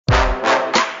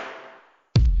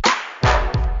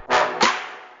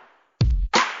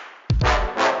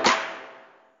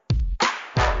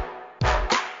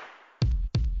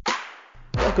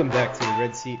Welcome back to the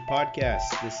Red Seat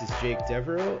Podcast. This is Jake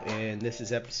Devereaux, and this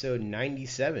is episode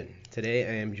 97. Today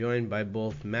I am joined by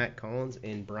both Matt Collins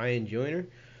and Bryan Joiner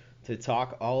to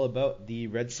talk all about the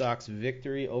Red Sox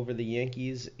victory over the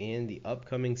Yankees and the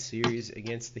upcoming series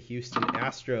against the Houston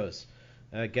Astros.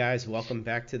 Guys, welcome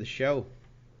back to the show.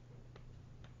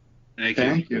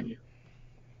 Thank you.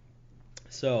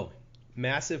 So,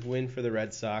 massive win for the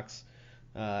Red Sox.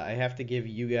 I have to give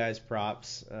you guys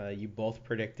props. You both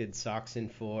predicted Sox in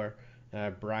 4.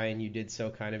 Bryan, you did so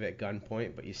kind of at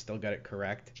gunpoint, but you still got it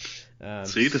correct.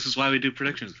 See, this is why we do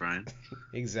predictions, Bryan.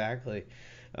 Exactly.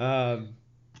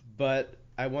 But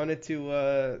I wanted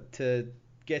to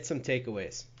get some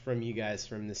takeaways from you guys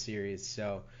from the series.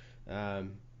 So,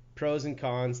 pros and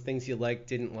cons, things you liked,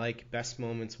 didn't like, best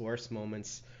moments, worst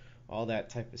moments, all that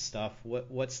type of stuff.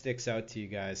 What sticks out to you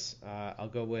guys? I'll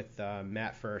go with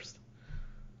Matt first.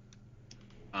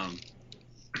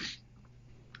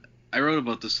 I wrote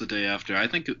about this the day after. I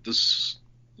think this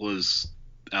was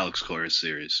Alex Cora's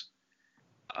series.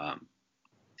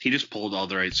 He just pulled all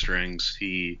the right strings.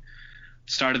 He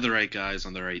started the right guys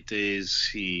on the right days.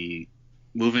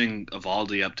 Moving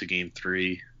Eovaldi up to Game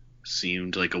 3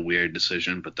 seemed like a weird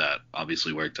decision, but that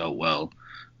obviously worked out well.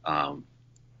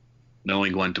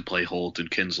 Knowing when to play Holt and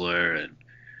Kinsler and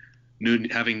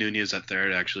having Nunez at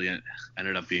third actually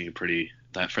ended up being for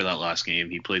that last game.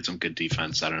 He played some good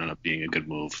defense. That ended up being a good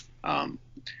move. Subbing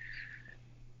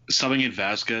in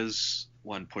Vasquez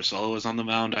when Porcello was on the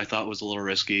mound I thought was a little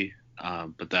risky,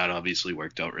 but that obviously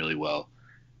worked out really well.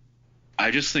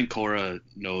 I just think Cora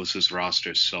knows his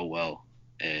roster so well,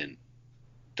 and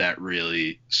that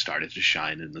really started to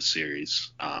shine in the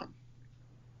series.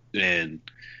 And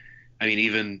I mean,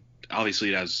 even obviously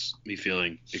it has me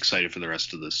feeling excited for the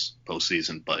rest of this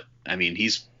postseason, but I mean,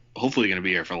 he's hopefully going to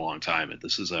be here for a long time, and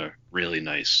this is a really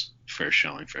nice first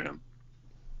showing for him.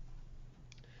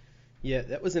 Yeah,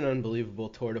 that was an unbelievable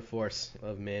tour de force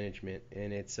of management,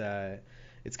 and it's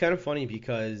kind of funny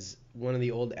because one of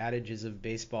the old adages of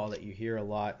baseball that you hear a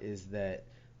lot is that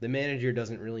the manager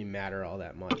doesn't really matter all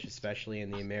that much, especially in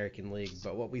the American League.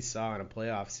 But what we saw in a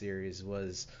playoff series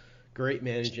was great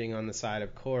managing on the side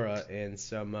of Cora and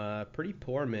some pretty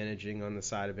poor managing on the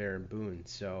side of Aaron Boone.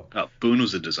 So Boone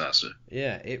was a disaster.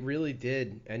 Yeah, it really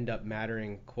did end up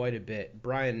mattering quite a bit.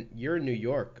 Bryan, you're in New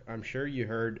York. I'm sure you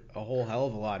heard a whole hell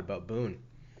of a lot about Boone.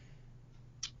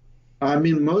 I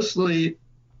mean,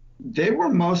 they were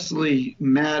mostly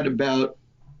mad about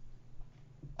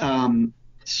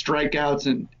strikeouts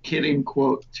and hitting,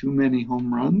 quote, too many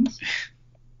home runs.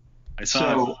 I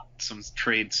saw some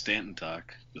trade Stanton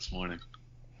talk this morning.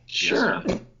 Sure.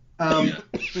 Yeah.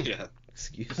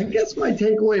 Excuse me. I guess my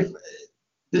takeaway,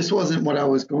 this wasn't what I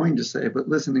was going to say, but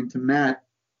listening to Matt,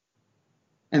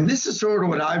 and this is sort of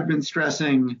what I've been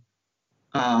stressing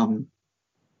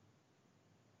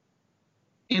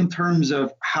in terms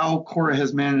of how Cora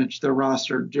has managed their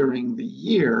roster during the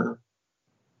year.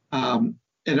 And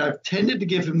I've tended to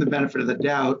give him the benefit of the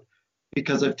doubt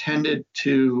because I've tended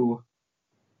to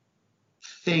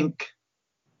think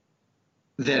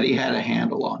that he had a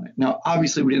handle on it. Now,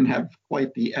 obviously, we didn't have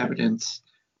quite the evidence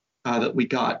that we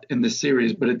got in this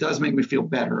series, but it does make me feel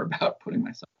better about putting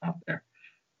myself out there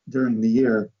during the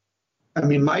year. I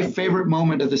mean, my favorite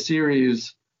moment of the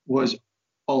series was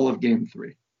all of Game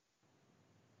 3.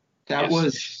 That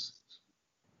was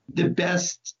the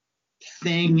best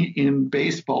thing in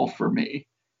baseball for me.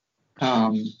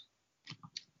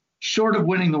 Short of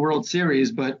winning the World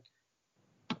Series, but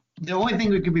the only thing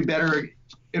that could be better,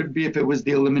 it would be if it was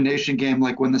the elimination game,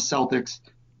 like when the Celtics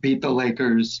beat the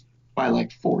Lakers by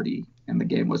like 40 and the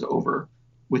game was over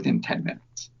within 10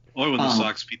 minutes. Or when the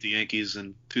Sox beat the Yankees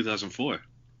in 2004.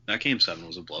 That Game 7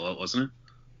 was a blowout, wasn't it?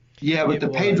 Yeah, but the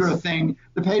Pedro thing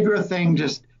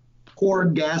just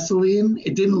poured gasoline.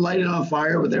 It didn't light it on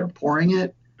fire, but they were pouring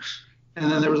it.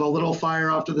 And then there was a little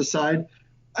fire off to the side.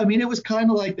 I mean, it was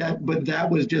kind of like that, but that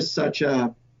was just such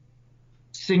a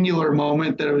singular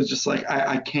moment that it was just like,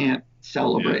 I can't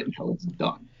celebrate until it's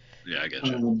done. Yeah, I get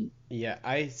you. Yeah,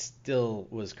 I still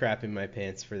was crapping my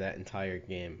pants for that entire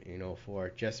game in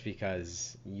 04 just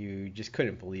because you just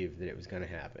couldn't believe that it was going to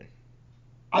happen.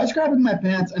 I was crapping my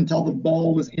pants until the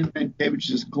ball was in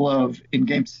Davich's glove in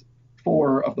Game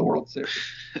 4 of the World Series.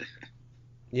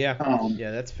 Yeah,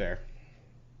 that's fair.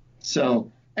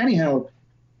 So, anyhow,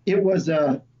 it was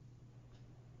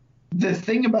the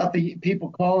thing about the people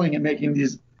calling and making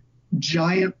these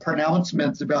giant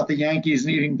pronouncements about the Yankees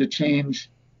needing to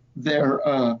change their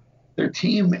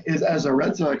team is, as a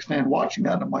Red Sox fan watching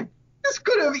that, I'm like, this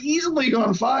could have easily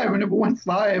gone 5, and if it went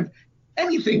 5,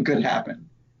 anything could happen.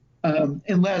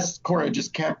 Unless Cora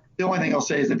just kept The only thing I'll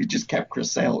say is if he just kept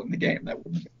Chris Sale in the game, that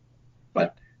wouldn't have been.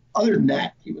 But other than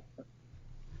that, he was.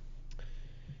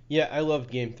 Yeah, I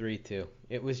loved Game 3 too.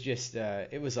 It was just,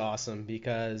 it was awesome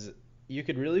because you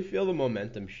could really feel the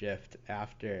momentum shift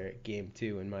after Game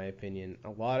 2, in my opinion.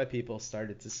 A lot of people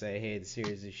started to say, hey, the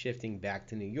series is shifting back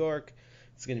to New York.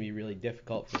 It's going to be really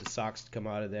difficult for the Sox to come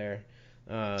out of there.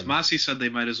 Tomasi said they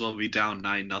might as well be down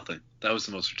 9-0. That was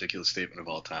the most ridiculous statement of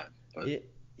all time. But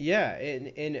Yeah,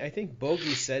 and I think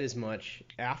Bogey said as much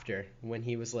after when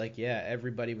he was like, yeah,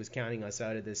 everybody was counting us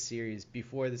out of this series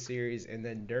before the series and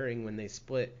then during when they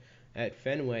split at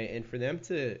Fenway. And for them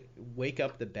to wake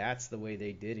up the bats the way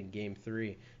they did in Game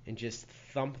 3 and just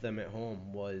thump them at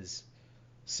home was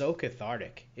so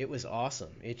cathartic. It was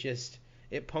awesome.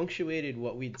 It punctuated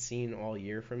what we'd seen all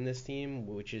year from this team,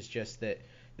 which is just that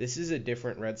this is a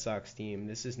different Red Sox team.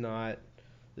 This is not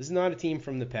a team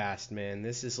from the past, man.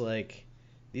 This is like,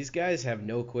 these guys have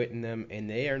no quit in them, and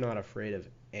they are not afraid of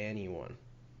anyone.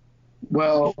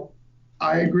 Well,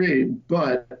 I agree,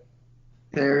 but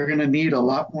they're going to need a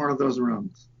lot more of those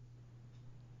runs.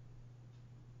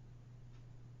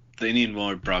 they need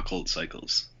more Brock Holt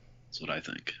cycles. That's what I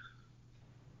think.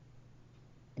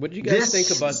 What did you guys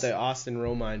think about the Austin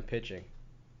Romine pitching?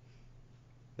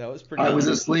 That was pretty. I was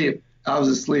asleep,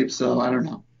 so I don't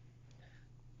know.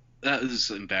 That was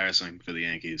embarrassing for the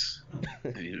Yankees. I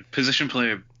mean, position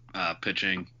player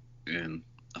pitching in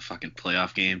a fucking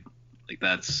playoff game, like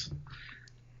that's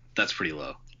pretty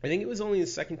low. I think it was only the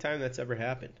second time that's ever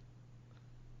happened.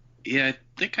 Yeah, I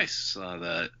think I saw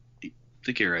that. I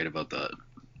think you're right about that.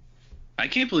 I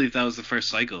can't believe that was the first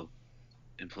cycle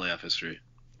in playoff history.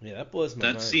 Yeah, that blows my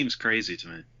mind. That seems crazy to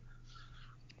me.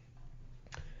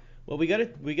 Well, we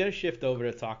gotta shift over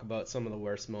to talk about some of the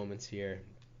worst moments here.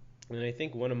 And I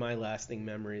think one of my lasting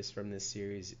memories from this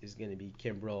series is going to be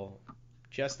Kimbrel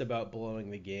just about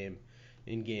blowing the game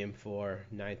in Game 4,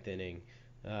 ninth inning.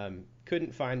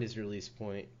 Couldn't find his release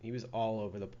point. He was all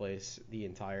over the place the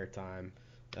entire time.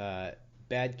 Bad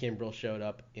Kimbrel showed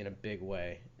up in a big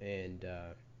way and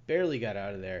barely got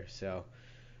out of there. So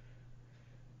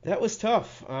that was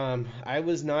tough. I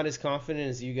was not as confident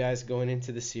as you guys going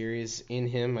into the series in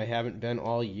him. I haven't been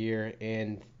all year,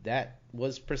 and that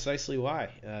was precisely why.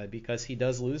 Because he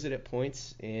does lose it at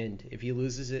points, and if he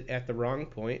loses it at the wrong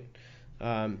point,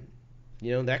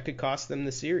 that could cost them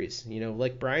the series.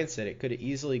 Like Bryan said, it could have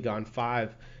easily gone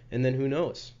 5, and then who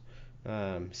knows.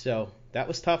 So that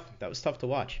was tough. That was tough to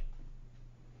watch.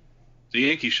 The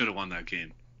Yankees should have won that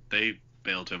game. They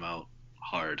bailed him out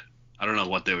hard. I don't know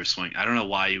what they were swinging. I don't know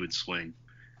why he would swing.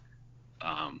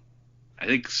 I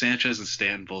think Sanchez and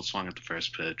Stanton both swung at the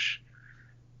first pitch.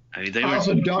 I mean, I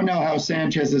also don't know how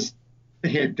Sanchez's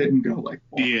hit didn't go like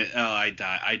ball. Yeah, I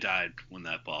died when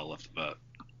that ball left the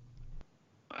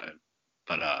bat.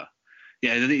 But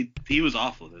he was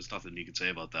awful. There's nothing you can say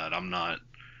about that. I'm not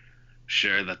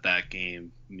sure that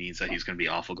game means that he's going to be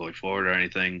awful going forward or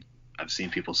anything. I've seen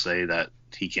people say that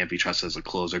he can't be trusted as a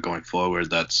closer going forward.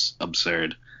 That's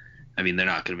absurd. I mean, they're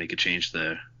not going to make a change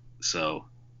there. So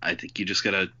I think you just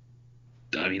got to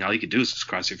 – I mean, all you can do is just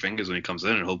cross your fingers when he comes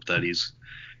in and hope that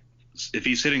if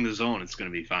he's hitting the zone, it's going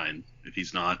to be fine. If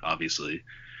he's not, obviously,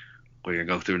 we're going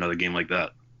to go through another game like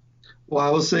that. Well, I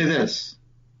will say this.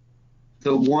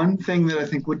 The one thing that I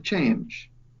think would change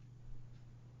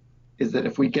is that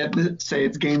if we get say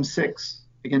it's Game 6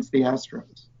 against the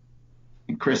Astros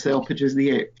and Chris Sale pitches the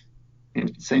 8th in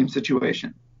the same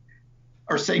situation,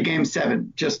 or say Game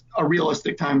 7, just a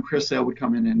realistic time Chris Sale would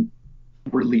come in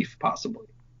relief possibly.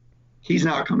 He's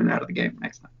not coming out of the game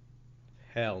next time.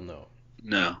 Hell no.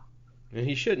 No. And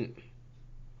he shouldn't.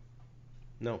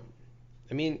 No.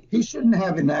 I mean, he shouldn't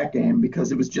have in that game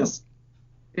because it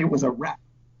was a wrap.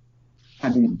 I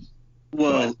mean,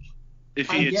 well, if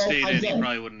he had stayed in, he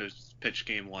probably wouldn't have pitched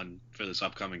Game 1 for this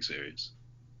upcoming series.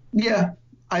 Yeah,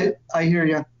 I hear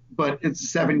you, but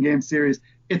it's a 7-game series.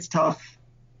 It's tough.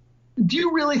 Do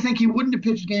you really think he wouldn't have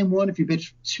pitched Game 1 if he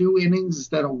pitched 2 innings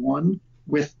instead of 1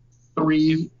 with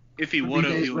 3? If he would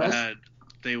have,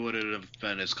 they would have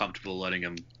been as comfortable letting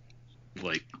him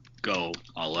go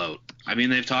all out. I mean,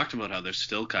 they've talked about how they're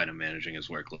still kind of managing his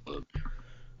workload.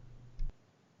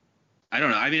 I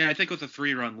don't know. I mean, I think with a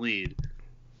 3-run lead,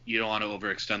 you don't want to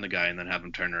overextend the guy and then have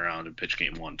him turn around and pitch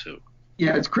Game 1 too.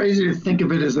 Yeah, it's crazy to think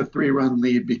of it as a 3-run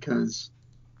lead because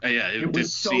it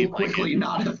was so quickly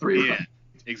not a 3-run. Yeah,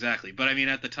 exactly. But I mean,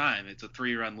 at the time, it's a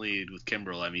 3-run lead with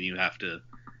Kimbrel. I mean, you have to.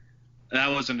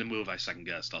 That wasn't a move I second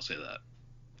guessed. I'll say that.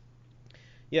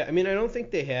 Yeah, I mean, I don't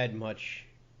think they had much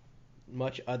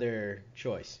other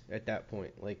choice at that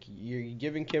point. Like, you're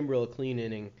giving Kimbrel a clean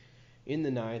inning in the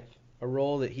 9th, a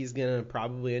role that he's gonna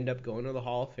probably end up going to the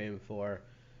Hall of Fame for.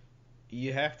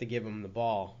 you have to give him the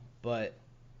ball. But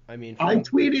I mean, I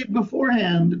tweeted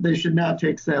beforehand they should not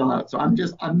take Sale out. So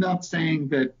I'm not saying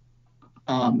that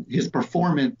his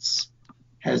performance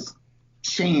has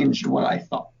changed what I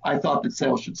thought. I thought that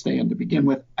Sale should stay in to begin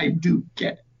with. I do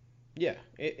get it. Yeah,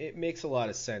 it makes a lot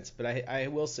of sense. But I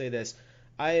will say this.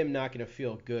 I am not going to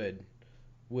feel good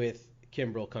with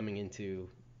Kimbrel coming into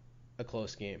a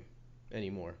close game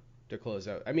anymore to close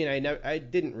out. I mean, I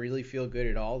didn't really feel good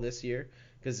at all this year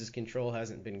because his control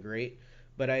hasn't been great.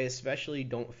 But I especially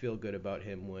don't feel good about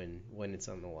him when it's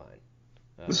on the line.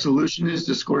 The solution is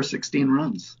to score 16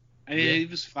 runs. I mean, he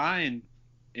was fine.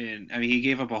 He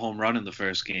gave up a home run in the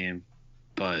first game,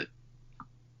 but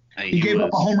he gave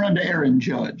up a home run to Aaron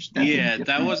Judge.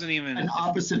 That wasn't even an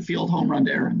opposite field home run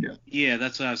to Aaron Judge. Yeah,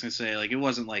 that's what I was gonna say. Like, it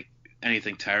wasn't like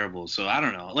anything terrible. So I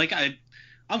don't know. Like,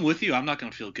 I'm with you. I'm not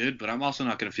gonna feel good, but I'm also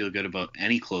not gonna feel good about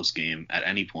any close game at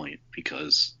any point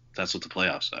because that's what the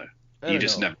playoffs are. You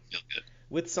just never feel good.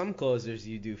 With some closers,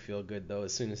 you do feel good though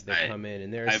as soon as they come in,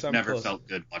 and I've never felt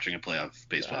good watching a playoff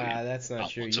baseball game. That's not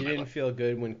true. You didn't feel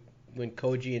good when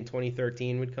Koji in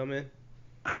 2013 would come in?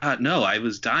 No, I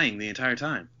was dying the entire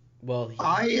time. Well, he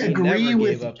never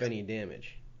gave up any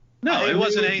damage. No, it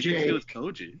wasn't anything to do with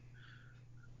Koji.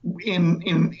 In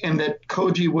that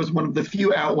Koji was one of the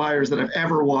few outliers that I've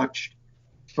ever watched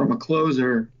from a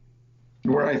closer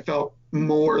where I felt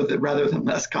more that rather than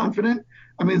less confident.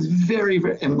 I mean, it's very,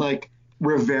 very, and like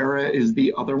Rivera is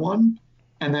the other one.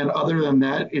 And then other than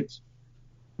that, it's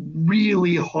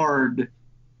really hard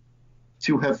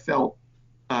to have felt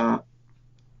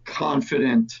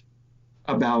confident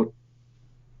about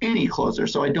any closer.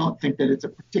 So I don't think that it's a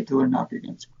particular knock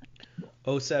against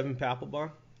him. 07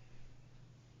 Papelbon?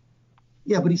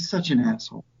 Yeah, but he's such an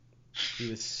asshole. He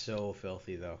was so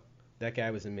filthy, though. That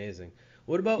guy was amazing.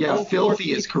 What about filthy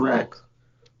Keith is correct.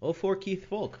 Folk? 04 Keith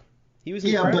Folk. He was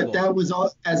incredible. Yeah, but that was,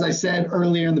 as I said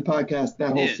earlier in the podcast,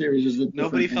 that whole series was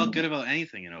nobody felt good about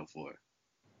anything in 04.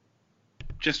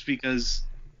 Just because,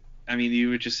 I mean, you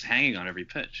were just hanging on every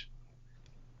pitch.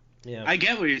 Yeah. I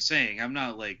get what you're saying. I'm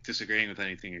not, like, disagreeing with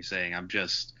anything you're saying.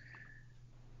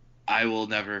 I will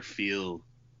never feel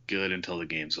good until the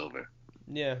game's over.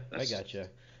 Yeah, I gotcha.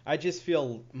 I just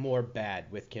feel more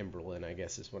bad with Kimbrel, I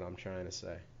guess is what I'm trying to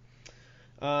say.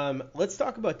 Let's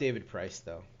talk about David Price,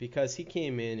 though, because he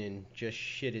came in and just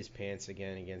shit his pants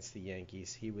again against the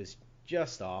Yankees. He was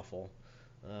just awful.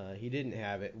 He didn't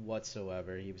have it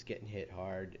whatsoever. He was getting hit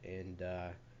hard, and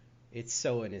it's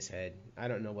so in his head. I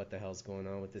don't know what the hell's going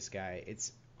on with this guy.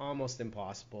 It's almost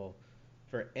impossible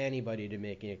for anybody to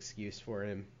make an excuse for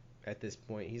him at this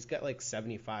point. He's got like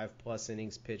 75-plus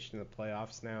innings pitched in the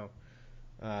playoffs now.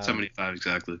 75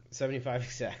 exactly. 75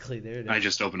 exactly. There it is. I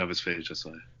just opened up his page, that's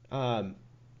why.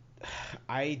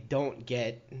 I don't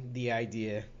get the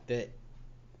idea that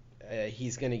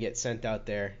he's going to get sent out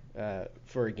there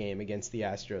for a game against the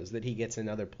Astros, that he gets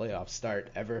another playoff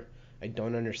start ever. I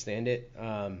don't understand it.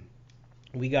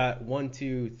 We got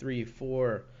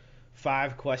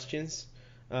 5 questions.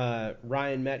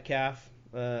 Ryan Metcalf,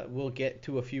 we'll get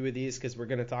to a few of these because we're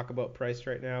going to talk about Price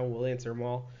right now. We'll answer them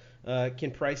all.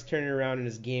 Can Price turn it around in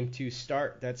his Game 2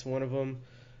 start? That's one of them.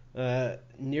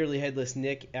 Nearly Headless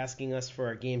Nick asking us for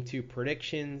our Game 2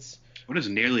 predictions. What does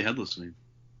nearly headless mean?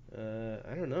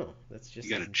 I don't know. That's just.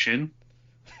 You got a chin?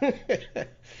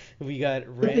 We got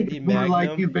Randy it's more Magnum.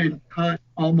 like you've been cut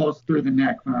almost through the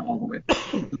neck, not all the way.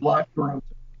 It's a lot grosser,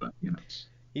 but you know.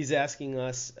 He's asking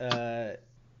us.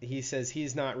 He says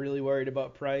he's not really worried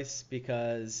about Price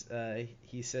because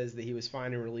he says that he was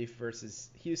fine in relief versus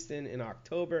Houston in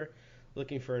October.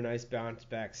 Looking for a nice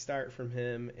bounce-back start from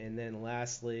him. And then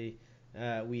lastly,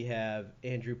 we have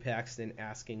Andrew Paxton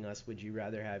asking us, would you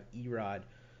rather have Erod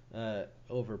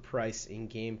over Price in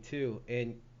Game 2?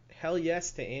 And hell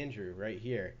yes to Andrew right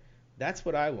here. That's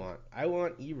what I want. I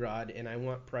want Erod, and I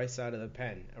want Price out of the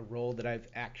pen, a role that I've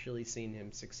actually seen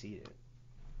him succeed in.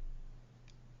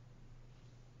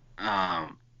 I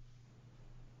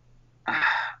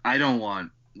don't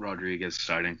want Rodriguez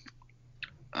starting.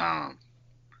 I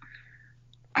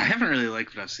haven't really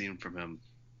liked what I've seen from him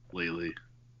lately.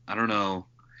 I don't know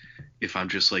if I'm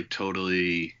just like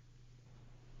totally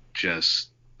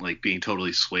just like being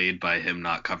totally swayed by him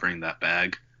not covering that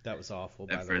bag. That was awful,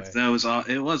 by the way.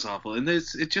 It was awful. And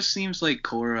it just seems like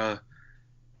Cora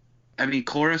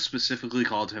specifically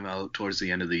called him out towards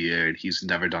the end of the year, and he's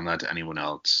never done that to anyone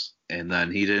else. And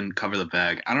then he didn't cover the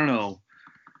bag. I don't know.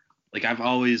 Like, I've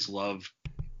always loved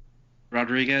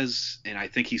Rodriguez, and I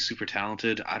think he's super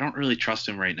talented. I don't really trust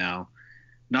him right now.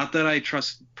 Not that I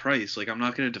trust Price. Like, I'm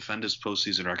not going to defend his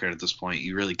postseason record at this point.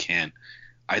 You really can't.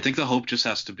 I think the hope just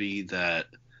has to be that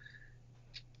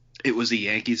it was a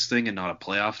Yankees thing and not a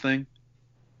playoff thing.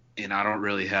 And I don't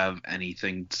really have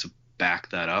anything to back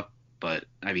that up. But,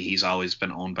 I mean, he's always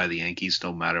been owned by the Yankees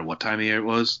no matter what time of year it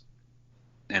was.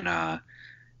 And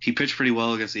he pitched pretty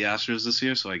well against the Astros this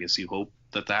year, so I guess you hope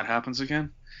that happens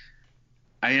again.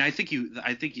 I mean, I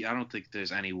don't think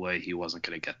there's any way he wasn't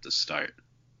going to get this start.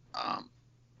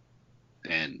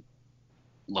 And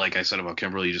like I said about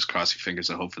Kimbrel, you just cross your fingers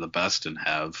and hope for the best and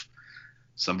have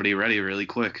somebody ready really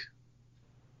quick.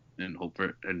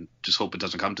 And just hope it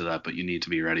doesn't come to that, but you need to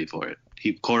be ready for it.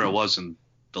 Cora was in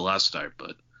the last start,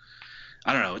 but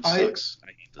I don't know. It sucks. I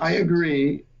hate this. I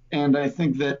agree, and I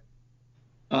think that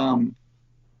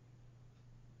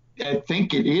I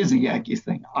think it is a Yankees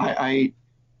thing.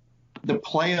 The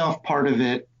playoff part of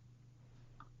it,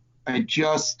 I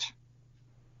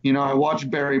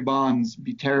watched Barry Bonds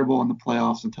be terrible in the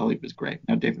playoffs until he was great.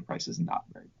 Now David Price is not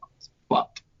Barry Bonds,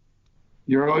 but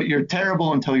you're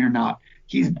terrible until you're not.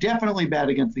 He's definitely bad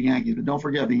against the Yankees, but don't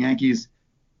forget the Yankees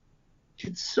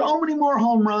hit so many more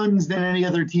home runs than any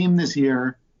other team this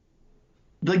year.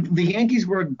 The Yankees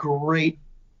were a great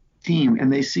team,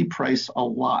 and they see Price a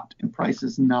lot, and Price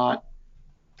is not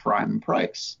prime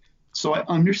Price. So I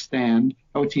understand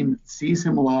how a team that sees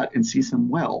him a lot and sees him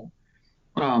well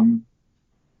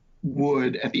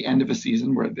would, at the end of a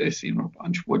season where they've seen him a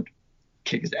bunch, would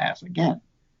kick his ass again.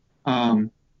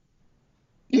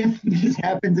 If this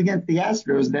happens against the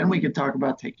Astros, then we could talk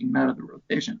about taking him out of the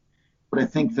rotation. But I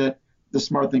think that the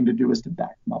smart thing to do is to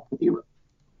back him up with Ero.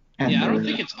 I don't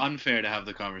think it's unfair to have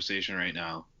the conversation right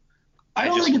now. I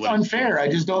don't think it's unfair. I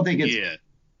just don't think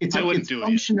it's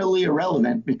functionally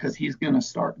irrelevant because he's going to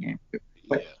start game 2.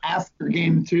 But after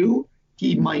game 2,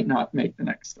 he might not make the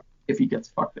next start if he gets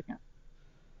fucked again.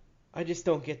 I just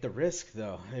don't get the risk,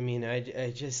 though. I mean, I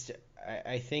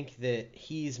think that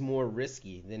he's more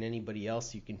risky than anybody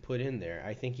else you can put in there.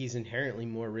 I think he's inherently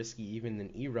more risky even than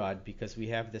Erod because we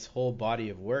have this whole body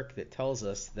of work that tells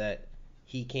us that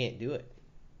he can't do it.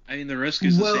 I mean, the risk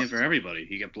is the same for everybody.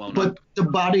 He get blown up. But the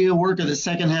body of work of the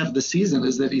second half of the season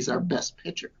is that he's our best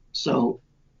pitcher. So,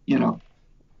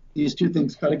 these two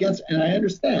things cut against. And I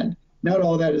understand not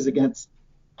all that is against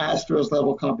Astros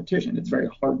level competition. It's very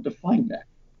hard to find that.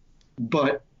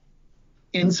 But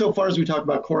insofar as we talk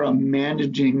about Cora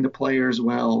managing the players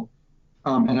well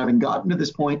and having gotten to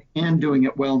this point and doing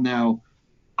it well now,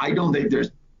 I don't think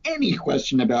there's any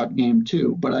question about game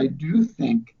 2. But I do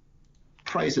think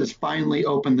Price has finally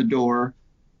opened the door.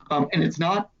 And it's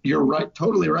not, you're right,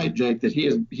 totally right, Jake, that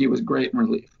he was great in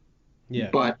relief. Yeah.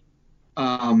 But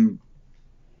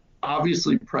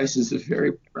obviously Price is a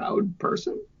very proud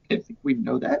person. I think we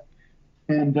know that.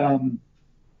 And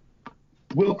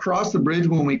we'll cross the bridge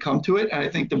when we come to it. And I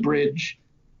think the bridge,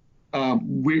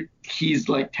 he's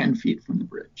like 10 feet from the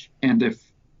bridge. And if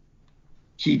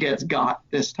he gets got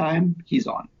this time, he's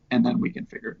on. And then we can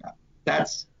figure it out.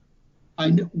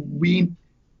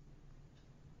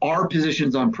 Our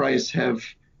positions on Price have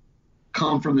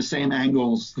come from the same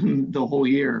angles the whole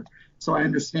year. So I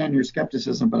understand your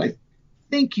skepticism, but I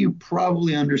think you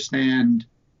probably understand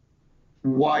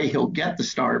why he'll get the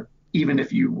start, even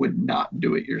if you would not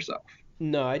do it yourself.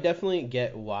 No, I definitely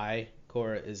get why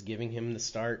Cora is giving him the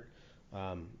start.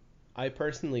 I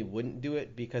personally wouldn't do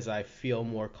it because I feel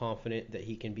more confident that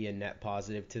he can be a net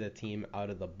positive to the team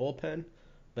out of the bullpen,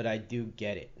 but I do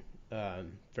get it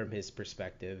from his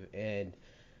perspective. And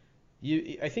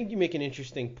I think you make an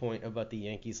interesting point about the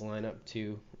Yankees lineup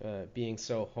too, being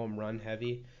so home run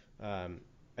heavy. I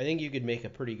think you could make a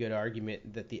pretty good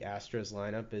argument that the Astros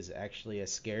lineup is actually a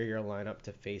scarier lineup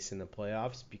to face in the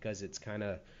playoffs because it's kind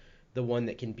of the one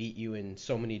that can beat you in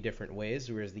so many different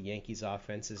ways, whereas the Yankees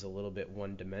offense is a little bit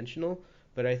one-dimensional.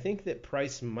 But I think that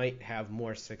Price might have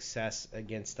more success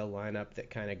against a lineup that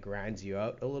kind of grinds you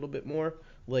out a little bit more,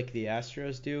 like the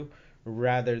Astros do,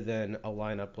 rather than a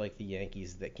lineup like the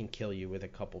Yankees that can kill you with a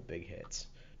couple big hits.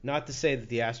 Not to say that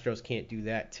the Astros can't do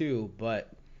that too, but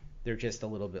they're just a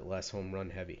little bit less home run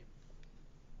heavy.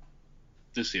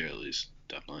 This year at least,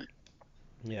 definitely.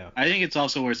 Yeah. I think it's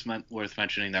also worth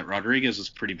mentioning that Rodriguez was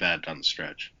pretty bad down the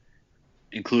stretch,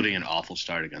 including an awful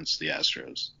start against the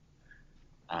Astros.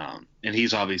 And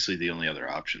he's obviously the only other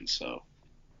option. So,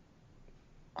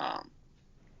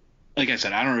 like I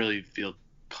said, I don't really feel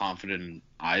confident in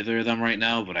either of them right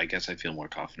now, but I guess I feel more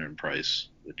confident in Price,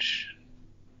 which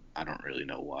I don't really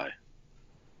know why.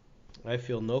 I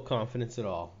feel no confidence at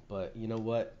all, but you know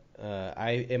what?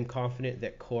 I am confident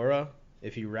that Cora,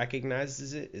 if he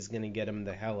recognizes it, is going to get him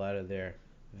the hell out of there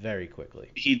very quickly.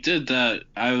 He did that.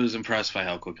 I was impressed by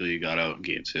how quickly he got out in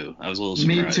game 2. I was a little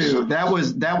surprised. Me too. That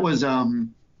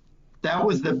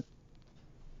was the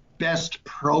best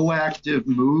proactive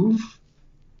move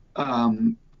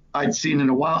I'd seen in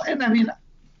a while. And I mean,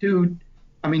 dude,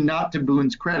 not to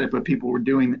Boone's credit, but people were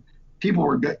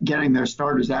getting their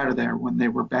starters out of there when they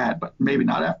were bad, but maybe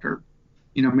not after,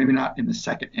 maybe not in the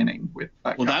second inning with.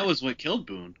 Well, that was what killed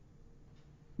Boone.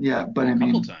 Yeah, but a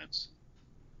couple times.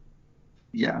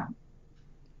 Yeah.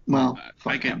 Well,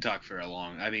 I could talk for a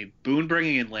long. I mean, Boone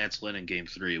bringing in Lance Lynn in Game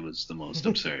 3 was the most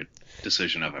absurd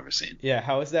decision I've ever seen. Yeah,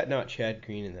 how is that not Chad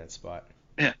Green in that spot?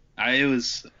 Yeah, it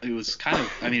was kind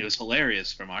of. I mean, it was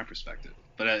hilarious from our perspective.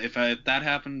 But if that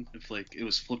happened, if like it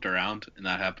was flipped around and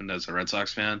that happened as a Red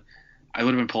Sox fan, I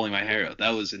would have been pulling my hair out.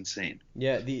 That was insane.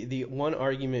 Yeah, the one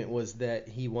argument was that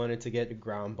he wanted to get a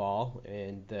ground ball,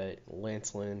 and that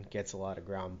Lance Lynn gets a lot of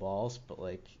ground balls, but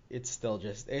like it's still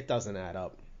just it doesn't add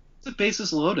up. It's a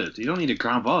bases loaded. You don't need a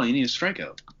ground ball. You need a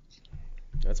strikeout.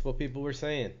 That's what people were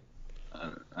saying.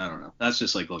 I don't know. That's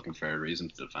just like looking for a reason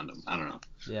to defend him. I don't know.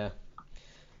 Yeah.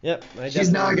 Yep.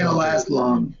 He's not gonna last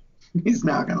long. He's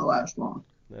not gonna last long.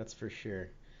 That's for sure.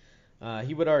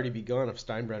 He would already be gone if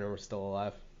Steinbrenner were still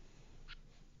alive.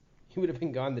 He would have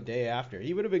been gone the day after.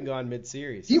 He would have been gone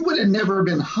mid-series. He would have never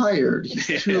been hired.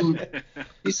 He's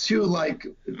too like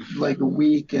a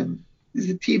week, and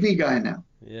he's a TV guy now.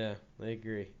 Yeah, I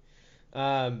agree.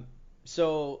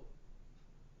 So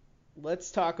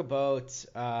let's talk about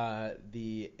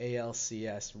the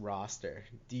ALCS roster.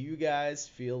 Do you guys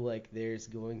feel like there's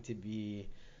going to be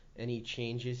any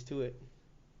changes to it?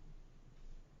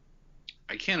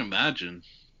 I can't imagine.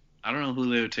 I don't know who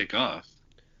they would take off.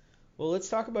 Well, let's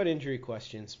talk about injury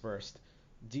questions first.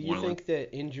 Do you think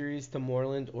that injuries to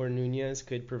Moreland or Nunez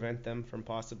could prevent them from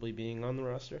possibly being on the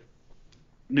roster?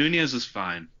 Nunez is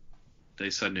fine.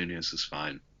 They said Nunez is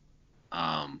fine.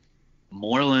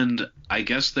 Moreland, I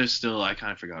guess they're still, I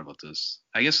kind of forgot about this.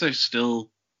 I guess they're still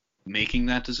making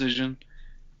that decision.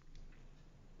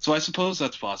 So I suppose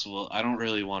that's possible. I don't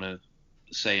really want to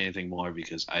say anything more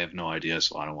because I have no idea,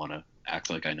 so I don't want to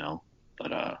act like I know.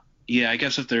 But yeah, I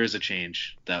guess if there is a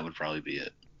change, that would probably be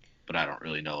it. But I don't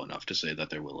really know enough to say that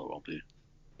there will or won't be.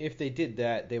 If they did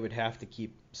that, they would have to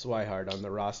keep Swihart on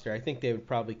the roster. I think they would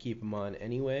probably keep him on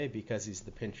anyway because he's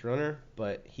the pinch runner,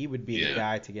 but he would be the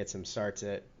guy to get some starts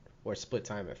at or split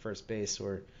time at first base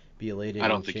or be a late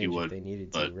inning change if they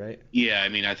needed to, right? Yeah, I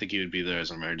mean, I think he would be there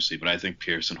as an emergency, but I think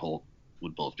Pierce and Holt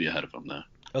would both be ahead of him there.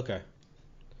 Okay.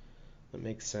 That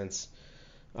makes sense.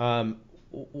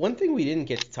 One thing we didn't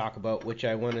get to talk about, which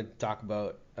I wanted to talk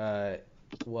about,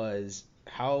 was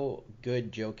how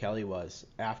good Joe Kelly was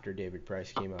after David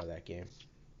Price came out of that game.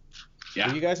 Yeah.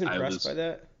 Were you guys impressed by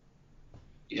that?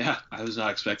 Yeah, I was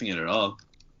not expecting it at all,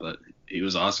 but he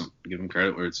was awesome. Give him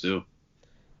credit where it's due.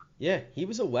 Yeah, he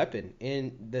was a weapon.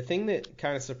 And the thing that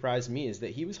kind of surprised me is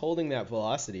that he was holding that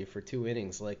velocity for 2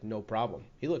 innings like no problem.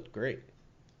 He looked great.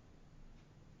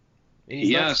 And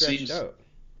he's not stretched out.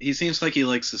 He seems like he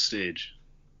likes the stage.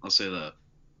 I'll say that.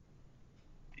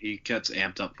 He gets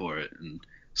amped up for it, and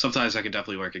sometimes I could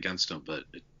definitely work against him, but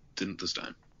it didn't this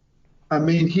time. I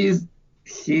mean,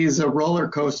 he's a roller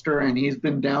coaster, and he's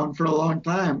been down for a long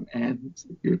time. And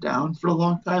if you're down for a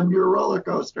long time, you're a roller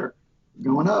coaster.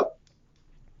 Going up.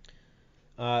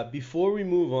 Before we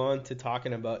move on to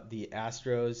talking about the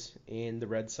Astros and the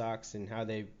Red Sox and how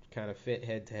they kind of fit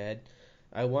head-to-head,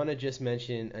 I want to just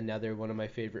mention another one of my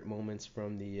favorite moments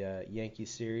from the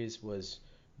Yankees series was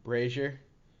Brazier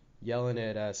yelling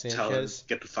at Sanchez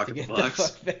get the fuck to in the get box. the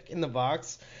fuck back in the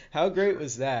box. How great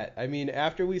was that? I mean,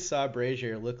 after we saw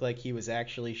Brazier look like he was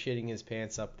actually shitting his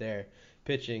pants up there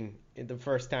pitching the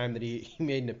first time that he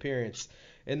made an appearance,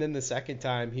 and then the second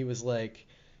time he was like,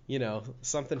 you know,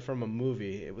 something from a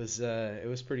movie. It was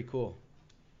pretty cool.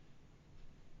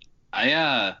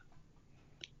 I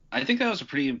think that was a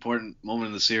pretty important moment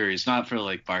in the series, not for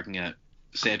like barking at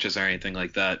Sanchez or anything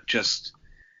like that, just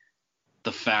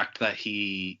the fact that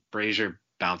Brazier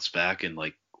bounced back and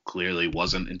like clearly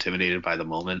wasn't intimidated by the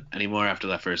moment anymore after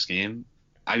that first game.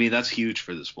 I mean, that's huge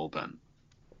for this bullpen.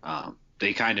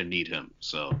 They kind of need him.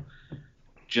 So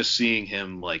just seeing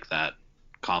him like that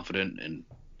confident and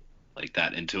like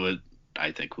that into it,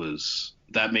 I think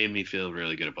that made me feel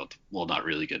really good about not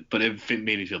really good, but it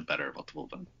made me feel better about the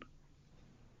bullpen.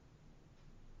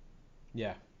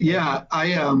 Yeah. Yeah,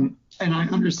 and I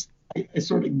understand. I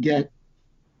sort of get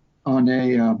on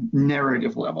a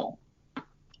narrative level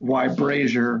why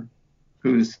Brazier,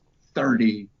 who's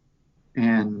 30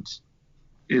 and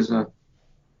is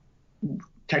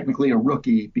technically a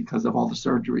rookie because of all the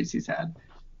surgeries he's had,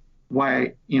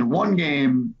 why in one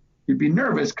game you'd be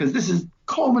nervous because this is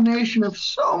culmination of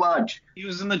so much. He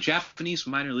was in the Japanese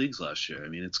minor leagues last year. I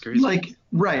mean, it's crazy. Like,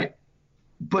 right.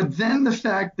 But then the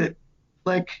fact that,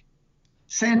 like,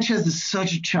 Sanchez is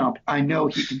such a chump. I know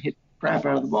he can hit crap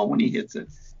out of the ball when he hits it.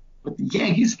 But the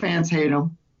Yankees fans hate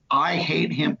him. I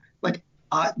hate him. Like,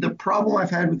 the problem I've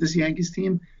had with this Yankees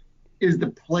team is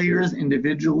the players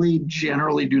individually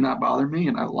generally do not bother me,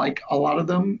 and I like a lot of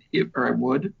them, or I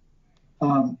would,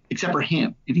 except for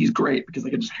him, and he's great because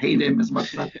I can just hate him as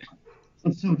much as I want.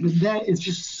 And so that is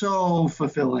just so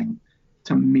fulfilling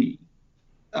to me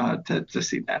to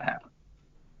see that happen.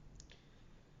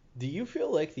 Do you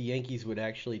feel like the Yankees would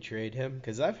actually trade him?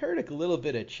 Because I've heard a little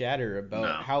bit of chatter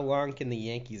about how long can the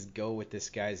Yankees go with this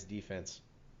guy's defense.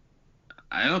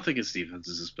 I don't think his defense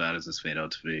is as bad as it's made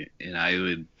out to be, and I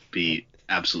would be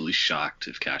absolutely shocked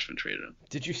if Cashman traded him.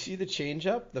 Did you see the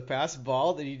changeup, the pass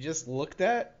ball that he just looked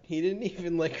at? He didn't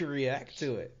even react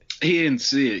to it. He didn't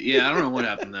see it. Yeah, I don't know what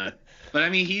happened there. But I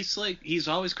mean, he's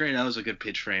always great out as a good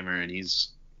pitch framer, and he's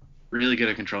really good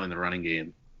at controlling the running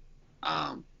game.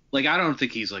 I don't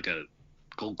think he's like a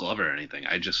Gold Glover or anything.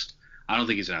 I don't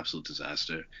think he's an absolute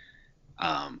disaster.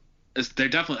 They're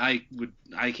definitely.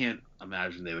 I can't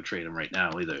imagine they would trade him right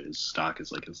now either. His stock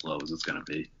is as low as it's gonna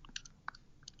be.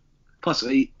 Plus,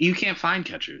 you can't find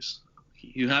catchers.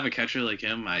 You have a catcher like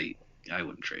him, I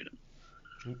wouldn't trade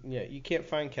him. Yeah, you can't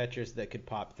find catchers that could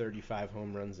pop 35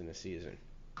 home runs in a season.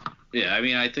 Yeah, I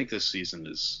mean, I think this season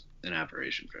is an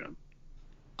aberration for him,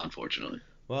 unfortunately.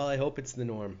 Well, I hope it's the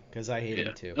norm, because I hate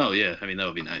him too. Oh, yeah, I mean, that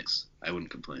would be nice. I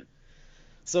wouldn't complain.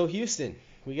 So, Houston,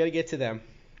 we got to get to them.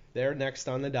 They're next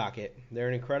on the docket. They're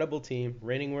an incredible team,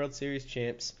 reigning World Series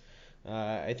champs.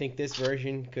 I think this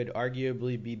version could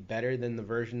arguably be better than the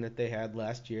version that they had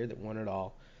last year that won it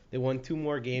all. They won 2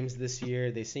 more games this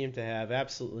year. They seem to have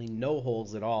absolutely no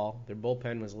holes at all. Their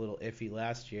bullpen was a little iffy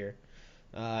last year.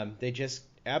 They just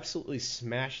absolutely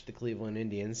smashed the Cleveland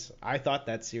Indians. I thought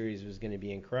that series was going to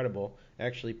be incredible. I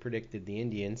actually predicted the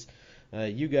Indians.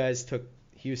 You guys took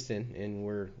Houston and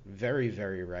were very,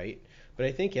 very right. But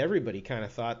I think everybody kind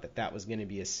of thought that was going to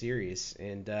be a series,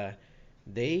 and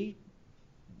they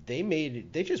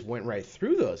just went right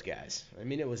through those guys. I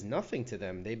mean, it was nothing to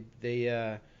them. They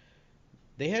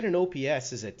had an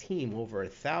OPS as a team over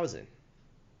 1,000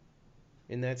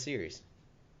 in that series.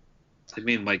 They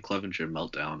made Mike Clevenger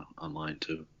melt down online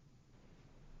too.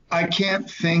 I can't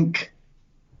think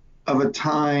of a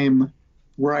time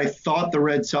where I thought the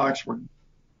Red Sox were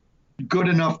good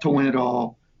enough to win it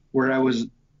all, where I was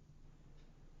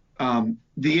the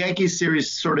Yankees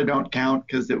series sort of don't count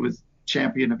because it was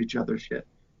champion of each other's shit,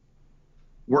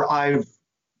 where I've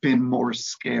been more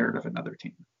scared of another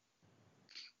team.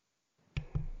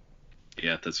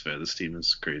 Yeah, that's fair. This team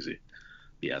is crazy.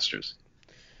 The Astros.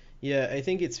 Yeah, I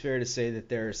think it's fair to say that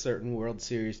there are certain World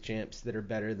Series champs that are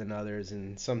better than others,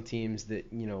 and some teams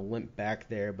that limp back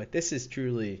there. But this is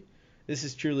truly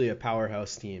a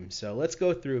powerhouse team. So let's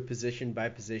go through position by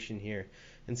position here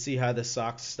and see how the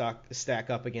Sox stack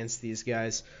up against these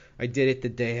guys. I did it the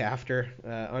day after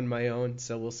on my own,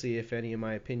 so we'll see if any of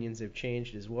my opinions have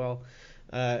changed as well.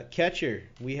 Catcher,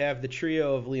 we have the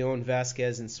trio of Leon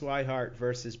Vasquez and Swihart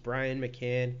versus Brian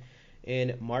McCann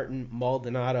and Martin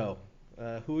Maldonado.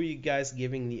 Who are you guys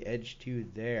giving the edge to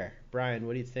there? Brian,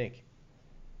 what do you think?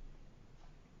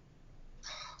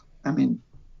 I mean,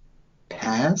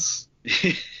 pass.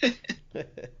 This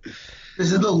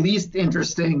is the least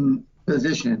interesting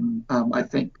position, I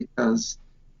think, because,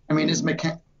 is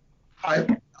McCann.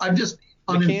 I'm just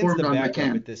uninformed on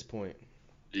McCann at this point.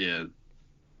 Yeah.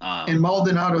 And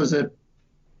Maldonado's a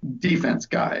defense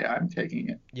guy. I'm taking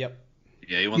it. Yep.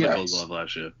 Yeah, he won the Gold Glove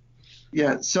last year.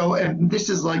 Yeah. So, and this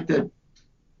is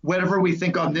whatever we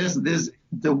think on this,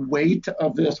 the weight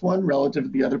of this one relative to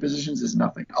the other positions is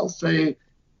nothing. I'll say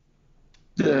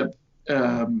the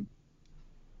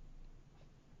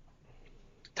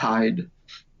tied.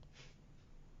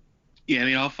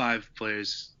 Yeah, all 5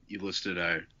 players you listed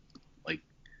are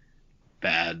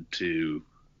bad to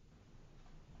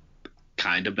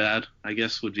kind of bad, I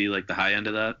guess, would be the high end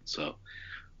of that. So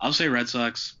I'll say Red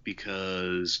Sox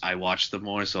because I watched them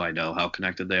more, so I know how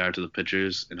connected they are to the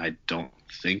pitchers, and I don't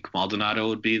think Maldonado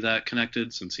would be that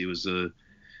connected since he was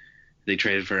they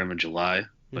traded for him in July,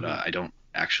 but I don't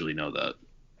actually know that.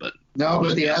 But the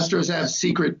Astros have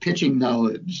secret pitching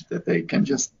knowledge that they can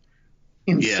just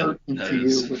insert into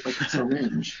you with a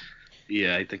syringe.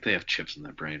 Yeah, I think they have chips in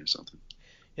their brain or something.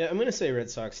 Yeah, I'm going to say Red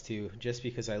Sox too, just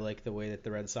because I like the way that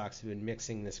the Red Sox have been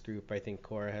mixing this group. I think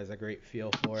Cora has a great feel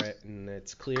for it, and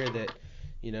it's clear that,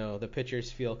 the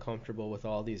pitchers feel comfortable with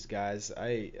all these guys.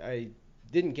 I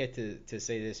didn't get to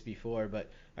say this before, but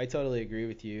I totally agree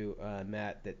with you,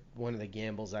 Matt, that one of the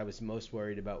gambles I was most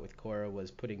worried about with Cora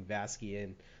was putting Vasquez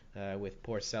in with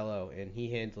Porcello, and he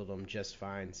handled them just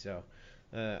fine. So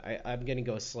I'm going to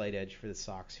go slight edge for the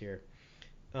Sox here.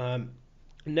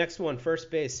 Next one, first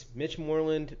base. Mitch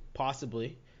Moreland,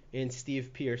 possibly, and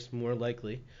Steve Pearce, more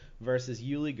likely, versus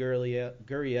Yuli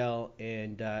Gurriel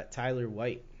and Tyler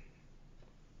White.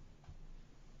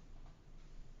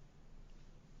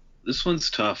 This one's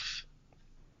tough.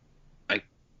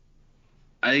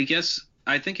 I guess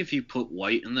I think if you put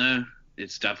White in there,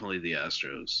 it's definitely the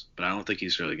Astros, but I don't think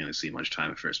he's really going to see much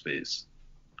time at first base.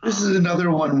 This is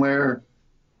another one where,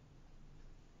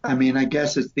 I mean, I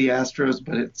guess it's the Astros,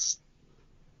 but it's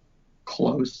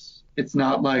close. It's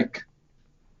not like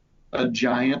a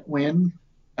giant win.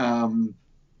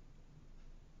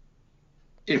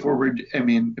 If we're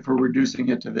reducing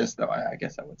it to this, though, I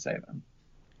guess I would say them.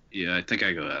 Yeah, I think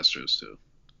I go Astros too.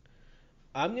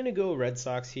 I'm going to go Red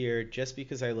Sox here just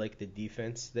because I like the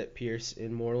defense that Pearce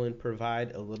and Moreland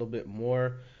provide a little bit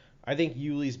more. I think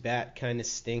Yuli's bat kind of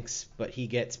stinks, but he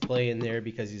gets play in there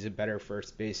because he's a better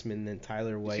first baseman than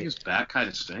Tyler White. You think his bat kind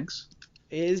of stinks?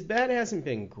 His bat hasn't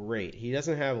been great. He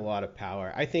doesn't have a lot of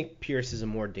power. I think Pearce is a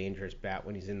more dangerous bat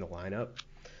when he's in the lineup.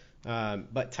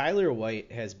 But Tyler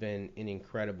White has been an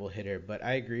incredible hitter. But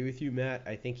I agree with you, Matt.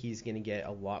 I think he's going to get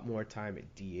a lot more time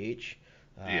at DH.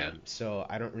 So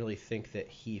I don't really think that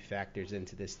he factors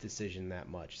into this decision that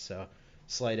much. So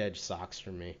slight edge Sox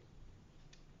for me.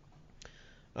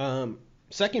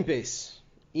 Second base,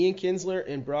 Ian Kinsler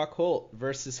and Brock Holt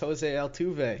versus Jose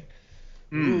Altuve.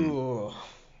 Ooh.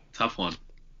 Tough one.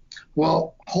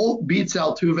 Well, Holt beats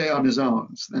Altuve on his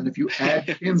own. So then if you add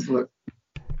Kinsler,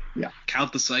 yeah.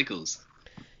 Count the cycles.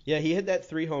 Yeah, he had that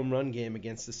 3 home run game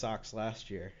against the Sox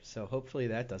last year, so hopefully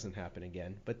that doesn't happen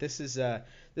again. But this is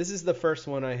the first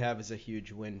one I have as a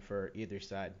huge win for either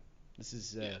side. This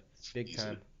is big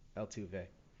time Altuve.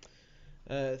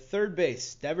 Third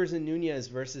base, Devers and Nunez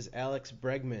versus Alex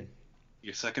Bregman.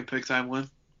 Your second pick time win?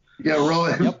 Yeah, roll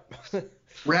it. Yep.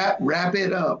 Wrap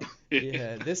it up.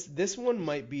 Yeah, this one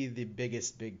might be the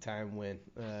biggest big time win.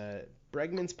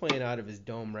 Bregman's playing out of his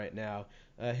dome right now.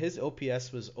 His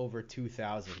OPS was over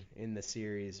 2,000 in the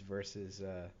series versus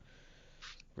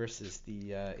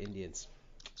the Indians.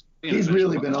 He's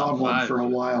really been on one for a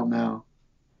while now.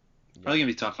 Probably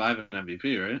gonna be top 5 in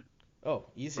MVP, right? Oh,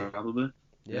 easy. Probably.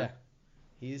 Yeah.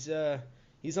 He's on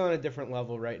a different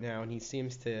level right now, and he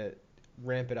seems to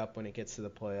ramp it up when it gets to the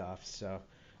playoffs. So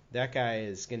that guy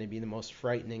is going to be the most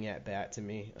frightening at bat to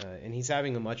me, and he's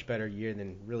having a much better year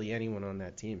than really anyone on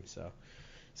that team. So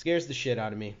scares the shit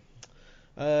out of me.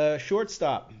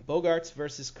 Shortstop, Bogarts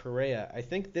versus Correa. I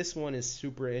think this one is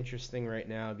super interesting right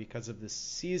now because of the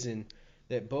season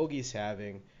that Bogey's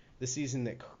having, the season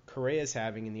that Correa's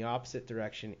having in the opposite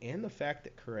direction, and the fact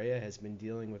that Correa has been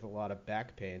dealing with a lot of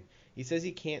back pain. He says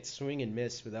he can't swing and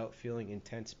miss without feeling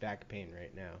intense back pain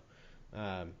right now.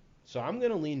 So I'm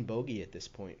going to lean Bogey at this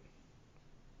point.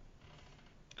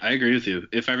 I agree with you.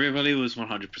 If everybody was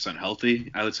 100%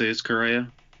 healthy, I would say it's Correa,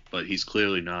 but he's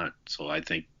clearly not, so I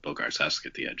think Bogarts has to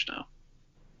get the edge now.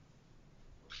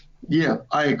 Yeah,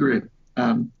 I agree.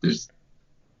 And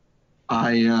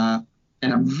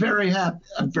I'm very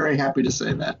happy to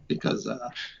say that because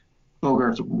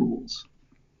Bogarts rules.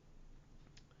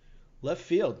 Left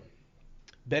field,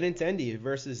 Benintendi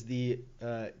versus the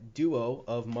duo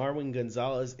of Marwin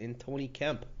Gonzalez and Tony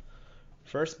Kemp.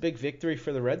 First big victory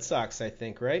for the Red Sox, I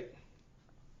think, right?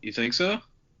 You think so?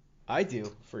 I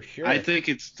do, for sure. I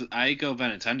go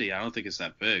Benintendi. I don't think it's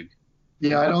that big.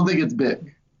 Yeah, I don't think it's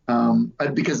big.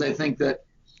 Because I think that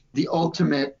the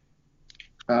ultimate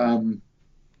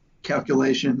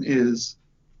calculation is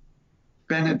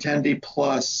Benintendi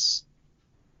plus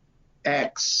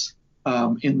X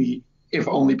if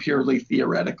only purely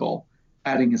theoretical,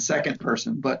 adding a second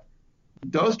person. But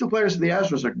those two players of the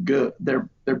Astros are good. They're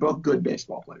both good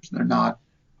baseball players. They're not.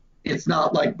 It's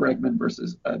not like Bregman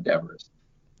versus Devereaux.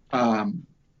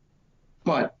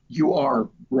 But you are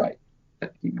right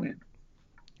that he wins.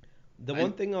 The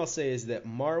one thing I'll say is that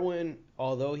Marwin,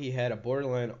 although he had a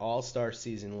borderline all-star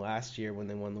season last year when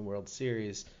they won the World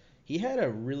Series, he had a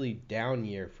really down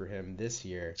year for him this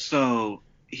year. So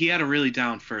he had a really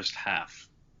down first half.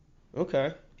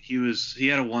 Okay. He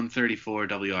had a 134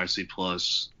 WRC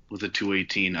plus with a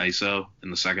 218 ISO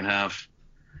in the second half,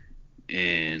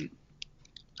 and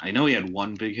I know he had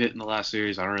one big hit in the last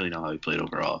series. I don't really know how he played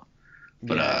overall.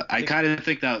 But I kind of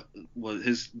think that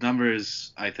his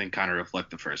numbers, I think, kind of reflect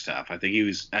the first half. I think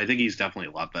he's definitely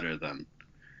a lot better than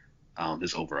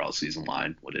his overall season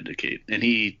line would indicate. And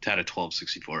he had a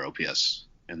 1264 OPS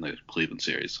in the Cleveland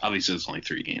series. Obviously, it's only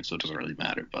 3 games, so it doesn't really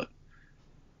matter. But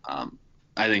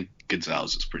I think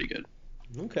Gonzalez is pretty good.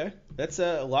 Okay. That's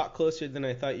a lot closer than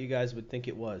I thought you guys would think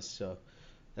it was. So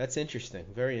that's interesting.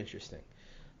 Very interesting.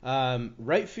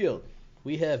 Right field.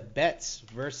 We have Betts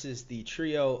versus the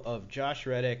trio of Josh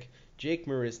Reddick, Jake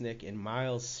Marisnick, and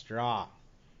Miles Straw.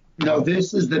 No,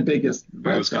 this is the biggest.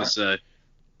 I was gonna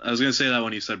say that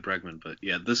when you said Bregman, but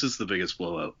yeah, this is the biggest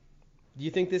blowout. Do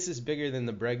you think this is bigger than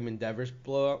the Bregman-Devers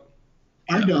blowout?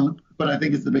 I don't, but I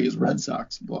think it's the biggest Red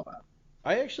Sox blowout.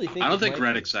 I actually think I don't think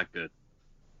Reddick's that good.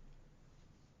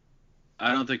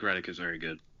 I don't think Reddick is very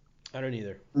good. I don't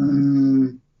either.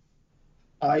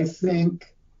 I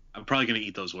think. I'm probably going to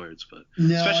eat those words, but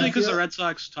no, especially because the Red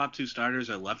Sox top two starters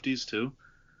are lefties too.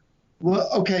 Well,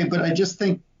 okay, but I just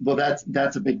think that's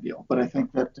a big deal. But I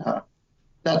think that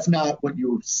that's not what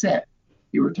you said.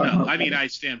 You were talking about. I mean, I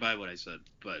stand by what I said,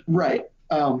 but right.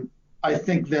 I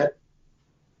think that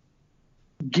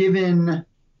given,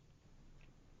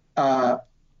 and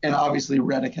obviously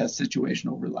Reddick has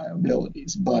situational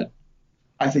reliabilities, but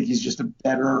I think he's just a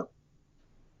better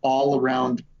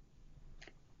all-around.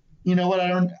 You know what? I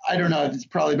don't know. It's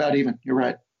probably about even. You're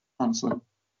right, honestly.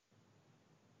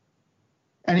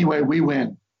 Anyway, we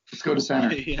win. Let's go to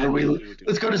center. Yeah,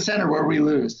 let's go to center where we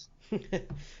lose.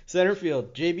 Center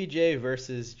field, JBJ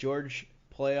versus George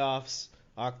Playoffs,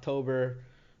 October,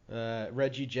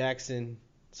 Reggie Jackson,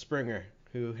 Springer,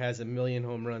 who has 1 million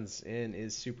home runs and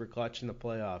is super clutch in the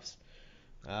playoffs.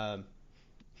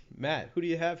 Matt, who do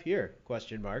you have here?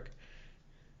 Question mark.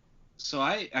 So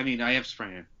I have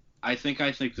Springer. I think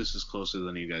this is closer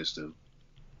than you guys do.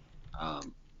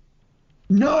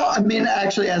 No, I mean,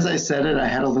 actually, as I said it, I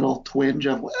had a little twinge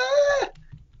of,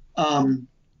 I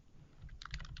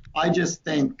just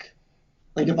think,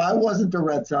 like, if I wasn't a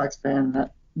Red Sox fan,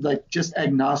 like, just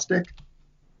agnostic,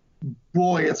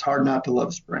 boy, it's hard not to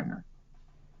love Springer.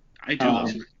 I do love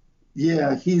Springer.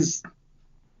 Yeah, he's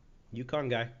UConn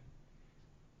guy.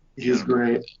 He's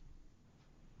great.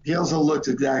 He also looks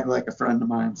exactly like a friend of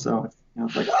mine, so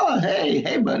it's like, oh,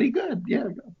 hey, buddy, good, yeah,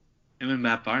 go. Him and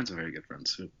Matt Barnes are very good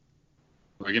friends too.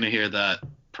 We're gonna hear that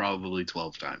probably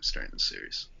 12 times during the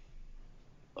series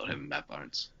about him and Matt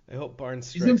Barnes. I hope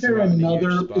Barnes. Isn't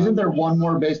there one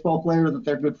more baseball player that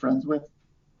they're good friends with?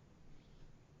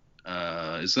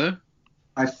 Is there?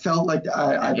 I felt like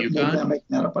I don't know. I'm making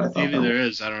that up, but I thought maybe there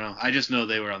is. I don't know. I just know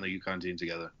they were on the UConn team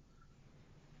together.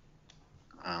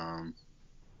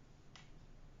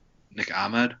 Nick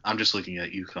Ahmed. I'm just looking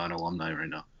at UConn alumni right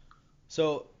now.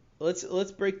 So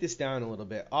let's break this down a little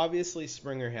bit. Obviously,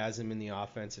 Springer has him in the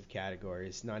offensive category.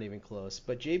 It's not even close.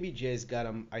 But JBJ's got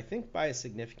him, I think, by a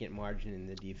significant margin in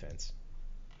the defense.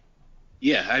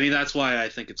 Yeah, I mean, that's why I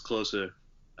think it's closer,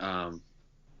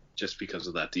 just because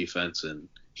of that defense. And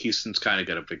Houston's kind of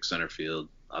got a big center field.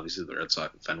 Obviously, the Red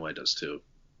Sox, Fenway does too.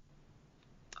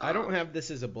 I don't have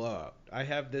this as a blowout. I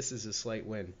have this as a slight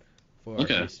win for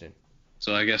Houston.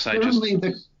 So I guess certainly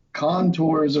the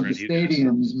contours of the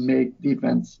stadiums make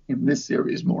defense in this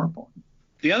series more important.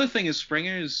 The other thing is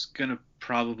Springer is going to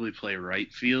probably play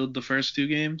right field the first two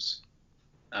games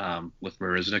with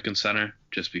Marisnick in center,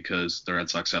 just because the Red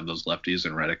Sox have those lefties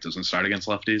and Reddick doesn't start against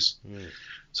lefties.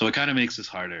 So it kind of makes this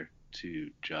harder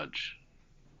to judge.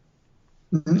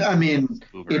 I mean,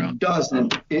 it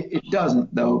doesn't. It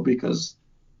doesn't, though, because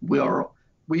we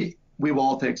will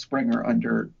all take Springer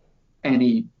under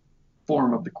any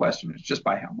form of the question. It's just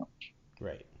by how much.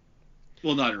 Right.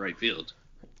 Well, not in right field.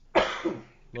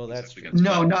 Well, that's true.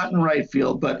 No, not in right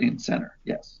field, but in center.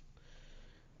 Yes.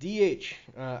 DH.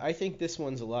 I think this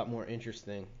one's a lot more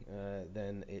interesting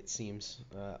than it seems.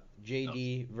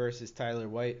 JD versus Tyler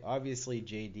White. Obviously,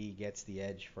 JD gets the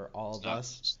edge for all of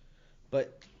us.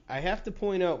 But I have to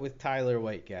point out with Tyler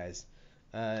White, guys,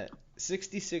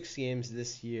 66 games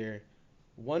this year,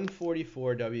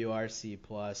 144 WRC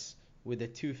plus with a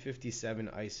 257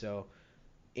 ISO,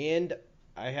 and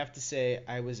I have to say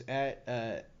I was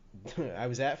at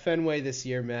Fenway this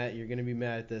year, Matt. You're gonna be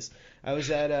mad at this. I was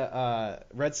at a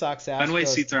Red Sox Astros. Fenway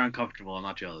seats are uncomfortable. I'm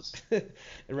not jealous. A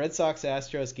Red Sox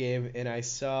Astros game, and I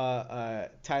saw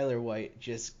Tyler White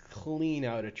just clean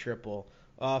out a triple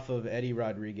off of Eddie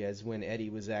Rodriguez when Eddie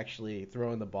was actually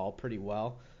throwing the ball pretty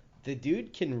well. The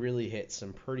dude can really hit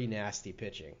some pretty nasty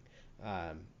pitching.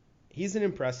 He's an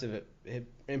impressive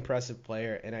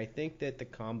player, and I think that the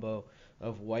combo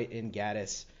of White and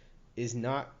Gaddis is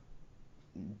not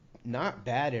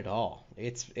bad at all.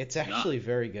 It's actually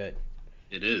very good.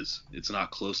 It is. It's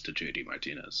not close to JD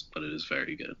Martinez, but it is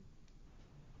very good.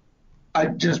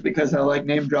 Just because I like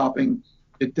name dropping,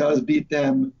 it does beat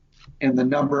them in the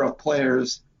number of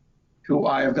players who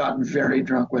I have gotten very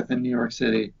drunk with in New York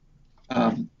City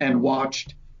and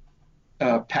watched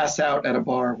pass out at a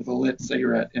bar with a lit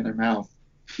cigarette in their mouth,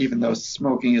 even though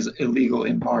smoking is illegal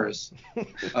in bars.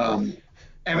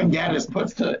 Evan Gaddis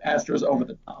puts the Astros over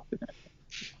the top.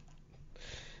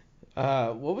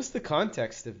 What was the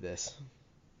context of this?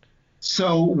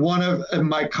 So one of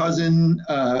my cousin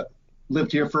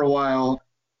lived here for a while,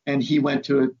 and he went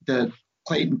to the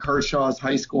Clayton Kershaw's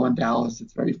high school in Dallas.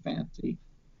 It's very fancy.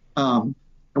 And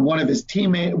one of his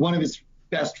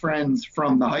best friends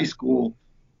from the high school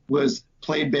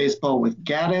played baseball with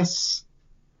Gaddis,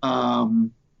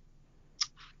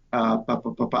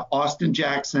 Austin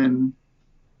Jackson,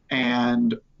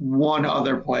 and one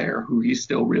other player who he's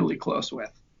still really close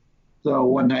with. So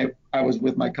one night I was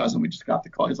with my cousin. We just got the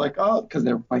call. He's like, oh, because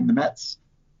they were playing the Mets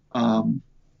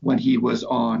when he was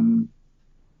on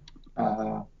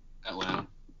Atlanta,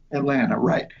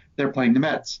 right? They're playing the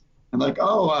Mets. I'm like,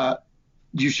 oh,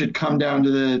 you should come down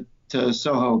to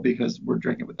Soho because we're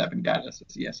drinking with Evan Gaddis. I said,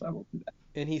 yes, I will do that.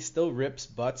 And he still rips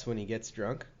butts when he gets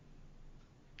drunk?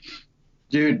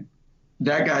 Dude,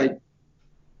 that guy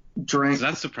drank. Does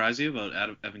that surprise you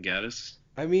about Evan Gaddis?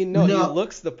 I mean, no, he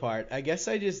looks the part. I guess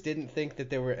I just didn't think that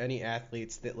there were any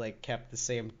athletes that like kept the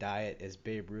same diet as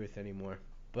Babe Ruth anymore.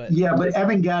 But yeah, but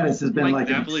Evan Gaddis has been like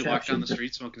Napoli walked down the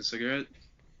street smoking a cigarette.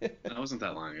 That wasn't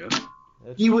that long ago.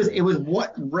 It was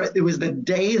the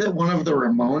day that one of the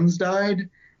Ramones died,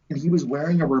 and he was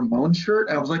wearing a Ramones shirt.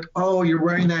 And I was like, oh, you're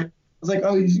wearing that. I was like,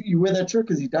 oh, you wear that shirt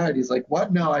because he died. He's like,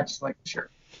 what? No, I just like the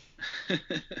shirt.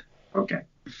 Okay.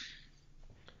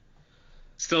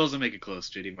 Still doesn't make it close.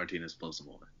 JD Martinez blows him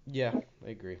away. Yeah, I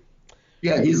agree.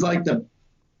 Yeah, he's like the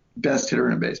best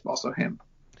hitter in baseball, so him.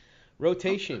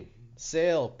 Rotation.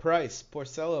 Sale, Price,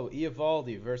 Porcello,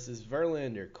 Eovaldi versus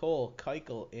Verlander, Cole,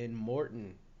 Keuchel, and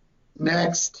Morton.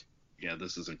 Next. Yeah,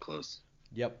 this isn't close.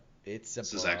 Yep, it's a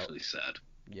This is actually sad.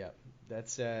 Yep,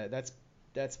 that's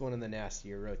one of the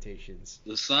nastier rotations.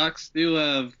 The Sox do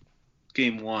have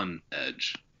game one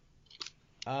edge.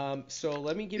 So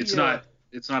let me give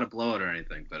It's not a blowout or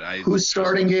anything, but Who's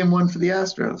starting game one for the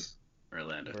Astros?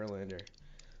 Verlander.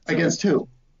 Against who?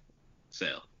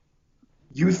 Sale.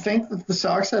 You think that the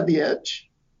Sox have the edge?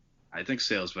 I think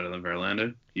Sale's better than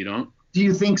Verlander. You don't? Do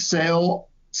you think Sale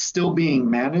still being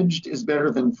managed is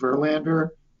better than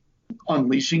Verlander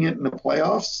unleashing it in the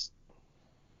playoffs?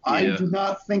 Yeah. I do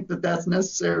not think that that's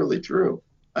necessarily true.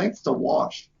 I think it's a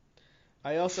wash.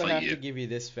 I also have to give you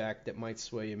this fact that might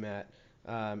sway you, Matt.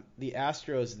 The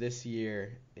Astros this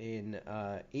year in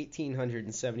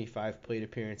 1,875 plate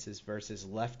appearances versus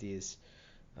lefties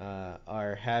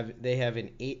they have an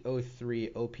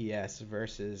 803 OPS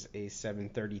versus a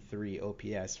 733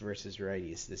 OPS versus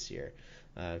righties this year.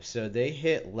 So they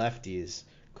hit lefties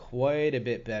quite a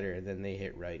bit better than they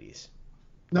hit righties.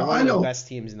 No, one I of know. the best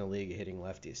teams in the league at hitting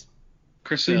lefties.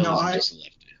 Chris Sale isn't just a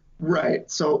lefty. Right.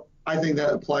 So I think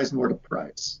that applies more to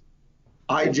Price.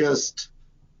 I know. Get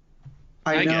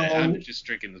it. I'm just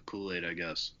drinking the Kool-Aid, I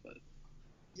guess. But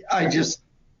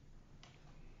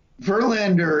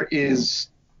Verlander is.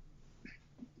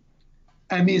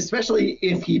 I mean, especially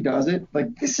if he does it,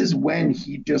 like this is when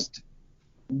he just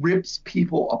rips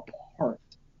people apart.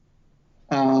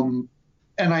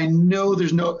 And I know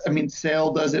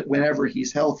Sale does it whenever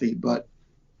he's healthy, but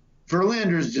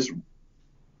Verlander's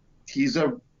he's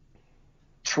a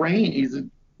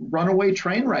runaway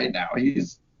train right now.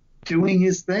 He's doing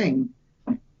his thing.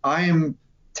 I am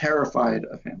terrified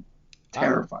of him.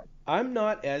 Terrified. I'm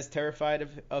not as terrified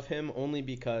of him only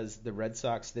because the Red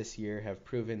Sox this year have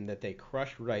proven that they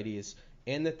crush righties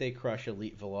and that they crush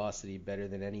elite velocity better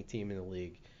than any team in the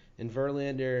league. And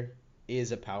Verlander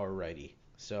is a power righty.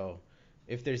 So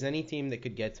if there's any team that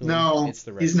could get to him, it's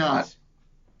the Red Sox. He's not.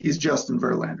 He's Justin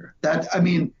Verlander.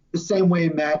 The same way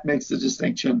Matt makes the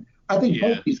distinction. I think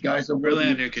both these guys are.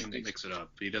 Verlander can mix it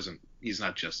up. He's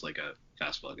not just like a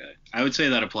fastball guy. I would say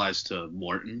that applies to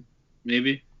Morton,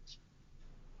 maybe.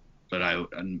 But I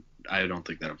don't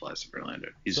think that applies to Verlander.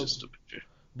 He's just a pitcher.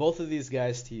 Both of these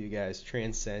guys to you guys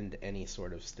transcend any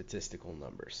sort of statistical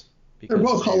numbers. They're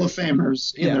both Hall of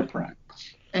Famers in their prime.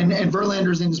 And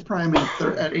Verlander's in his prime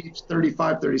at age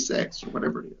 35, 36, or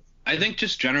whatever it is. I think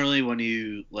just generally when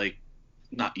you,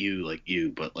 not you like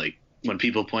you, but when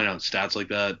people point out stats like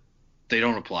that, they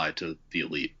don't apply to the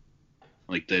elite.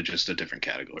 They're just a different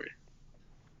category.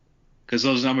 Because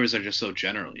those numbers are just so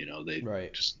general,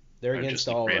 They're against just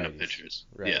all random righties. pitchers.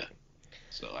 Right. Yeah.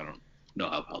 So I don't know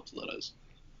how helpful that is.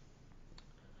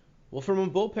 Well, from a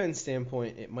bullpen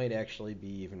standpoint, it might actually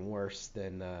be even worse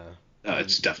than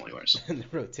it's definitely worse than the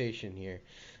rotation here.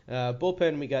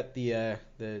 Bullpen, we got the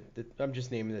I'm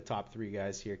just naming the top three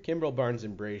guys here: Kimbrel, Barnes,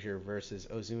 and Brazier versus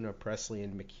Ozuna, Presley,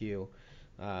 and McHugh.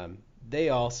 They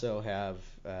also have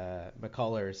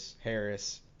McCullers,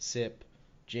 Harris, Sip,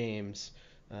 James,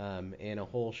 and a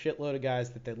whole shitload of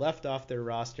guys that they left off their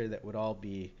roster that would all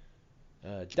be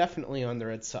definitely on the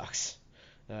Red Sox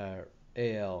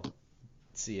AL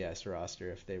CS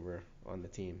roster if they were on the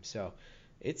team. So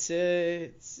it's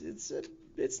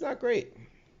not great.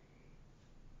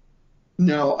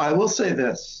 No, I will say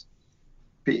this.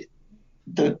 The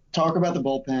talk about the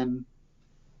bullpen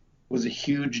was a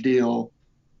huge deal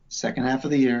second half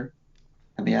of the year,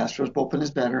 and the Astros bullpen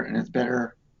is better, and it's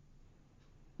better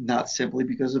not simply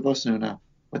because of Osuna,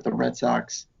 but the Red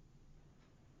Sox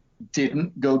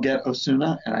didn't go get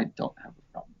Osuna, and I don't have a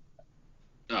problem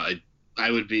with that.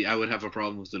 I would have a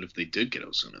problem with it if they did get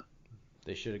Osuna.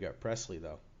 They should have got Presley,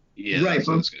 though. Yeah, right, that's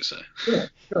what I was going to say.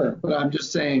 Sure, but I'm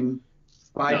just saying,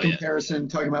 by comparison,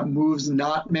 talking about moves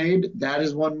not made, that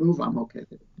is one move I'm okay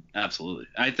with. Absolutely.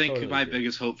 I think my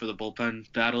biggest hope for the bullpen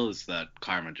battle is that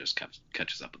karma just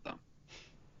catches up with them,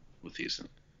 with Houston.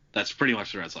 That's pretty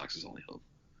much the Red Sox's only hope.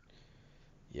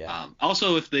 Yeah.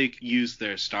 Also, if they use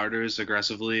their starters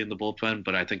aggressively in the bullpen,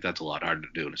 but I think that's a lot harder to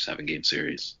do in a 7-game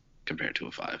series compared to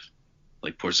a 5.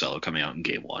 Like Porcello coming out in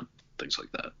Game 1, things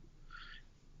like that.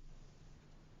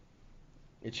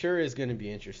 It sure is going to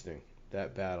be interesting,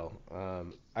 that battle.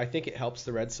 I think it helps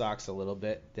the Red Sox a little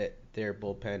bit that their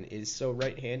bullpen is so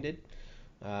right-handed.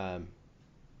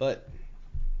 But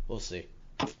we'll see.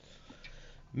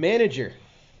 Manager.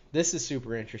 This is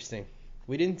super interesting.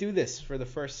 We didn't do this for the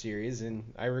first series, and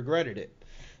I regretted it.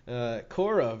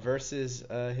 Cora versus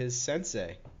his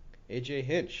sensei, AJ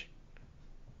Hinch.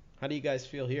 How do you guys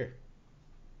feel here?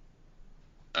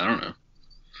 I don't know.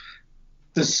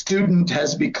 The student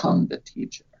has become the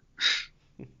teacher.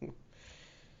 I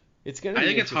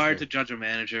think it's hard to judge a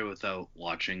manager without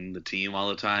watching the team all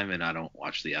the time, and I don't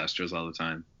watch the Astros all the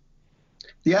time.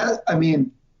 Yeah, I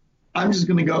mean, I'm just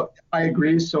going to go. I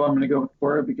agree, so I'm going to go with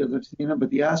Cora because I've seen him, but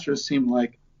the Astros seem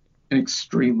like an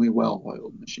extremely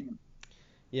well-oiled machine.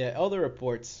 Yeah, all the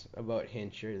reports about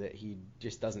Hinch are that he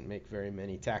just doesn't make very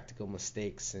many tactical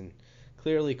mistakes, and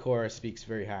clearly Cora speaks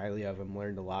very highly of him,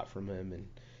 learned a lot from him, and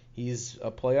he's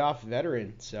a playoff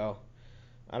veteran, so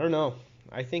I don't know.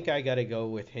 I think I got to go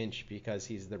with Hinch because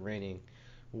he's the reigning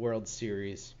World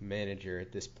Series manager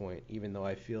at this point, even though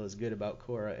I feel as good about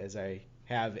Cora as I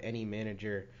have any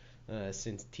manager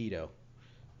since Tito.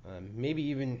 Maybe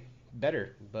even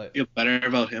better, but you feel better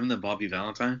about him than Bobby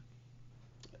Valentine?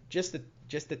 Just a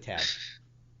tad.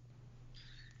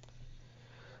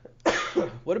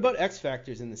 What about X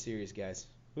factors in the series, guys?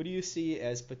 Who do you see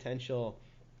as potential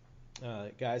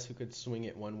guys who could swing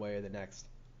it one way or the next?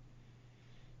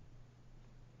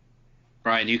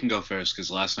 Bryan, you can go first,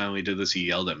 because last time we did this, you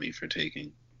yelled at me for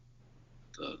taking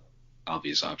the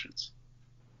obvious options.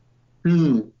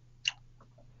 Well,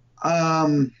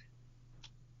 I'm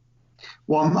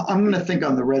going to think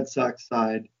on the Red Sox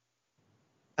side,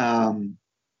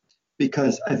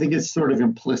 because I think it's sort of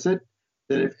implicit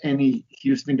that if any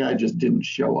Houston guy just didn't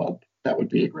show up, that would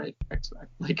be a great X factor.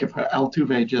 Like if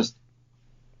Altuve just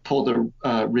pulled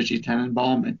a Richie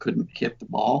Tenenbaum and couldn't hit the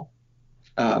ball,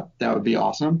 that would be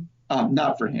awesome.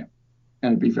 Not for him,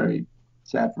 and it'd be very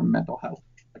sad from a mental health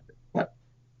perspective, but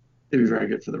it'd be very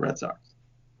good for the Red Sox.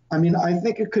 I mean, I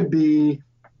think it could be,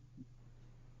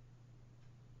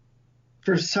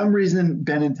 for some reason,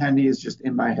 Benintendi is just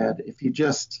in my head. If he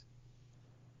just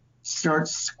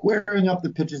starts squaring up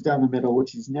the pitches down the middle,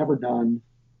 which he's never done,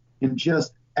 and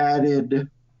just added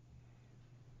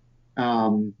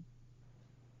some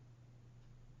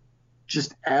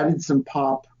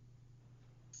pop,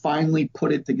 finally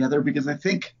put it together, because I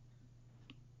think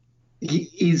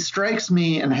he strikes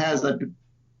me and has a,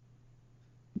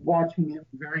 watching him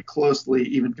very closely,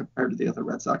 even compared to the other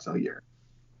Red Sox all year.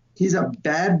 He's a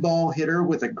bad ball hitter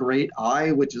with a great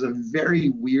eye, which is a very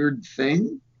weird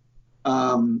thing.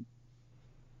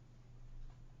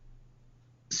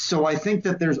 So I think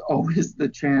that there's always the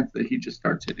chance that he just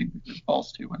starts hitting the good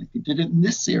balls too. And if he did it in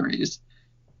this series,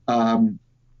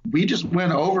 we just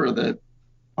went over the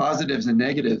positives and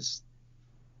negatives,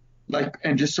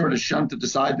 and just sort of shunted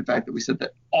aside the fact that we said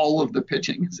that all of the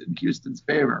pitching is in Houston's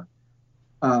favor.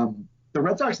 The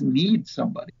Red Sox need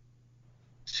somebody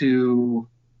to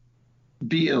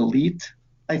be elite,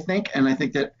 I think. And I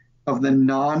think that of the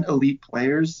non-elite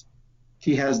players,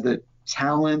 he has the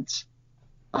talent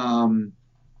and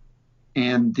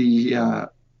the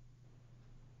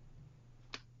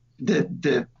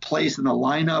place in the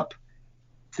lineup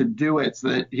to do it so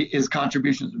that his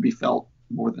contributions would be felt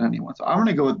more than anyone. So I'm going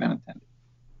to go with Benintendi.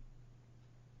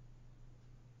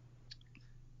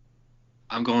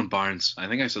 I'm going Barnes. I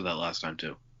think I said that last time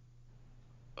too,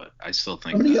 but I still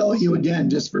think. I'm going to yell at you again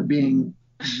just for being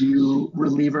you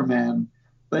reliever man.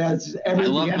 But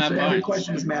every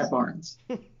question is Matt Barnes.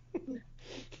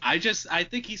 I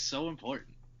think he's so important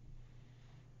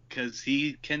because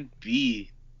he can be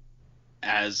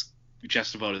as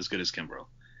just about as good as Kimbrel.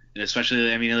 And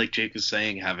especially, I mean, like Jake was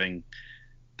saying, having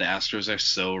the Astros are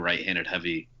so right-handed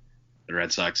heavy, the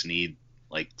Red Sox need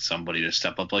like somebody to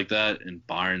step up like that. And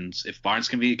Barnes, if Barnes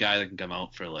can be a guy that can come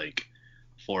out for like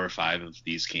 4 or 5 of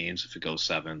these games, if it goes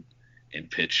 7, and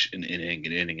pitch an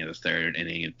inning and a third,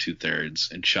 inning and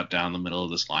 2/3, and shut down the middle of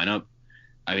this lineup,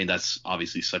 I mean, that's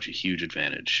obviously such a huge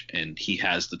advantage, and he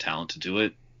has the talent to do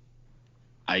it.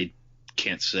 I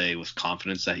can't say with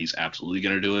confidence that he's absolutely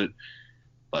going to do it,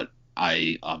 but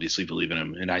I obviously believe in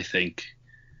him, and I think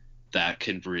that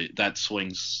that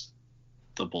swings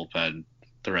the bullpen,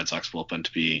 the Red Sox bullpen,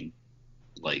 to being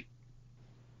like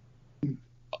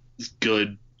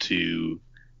good to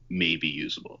maybe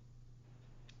usable.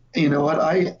 You know what?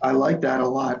 I like that a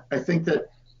lot. I think that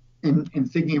in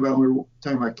thinking about, we were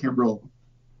talking about Kimbrel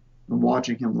and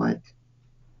watching him, like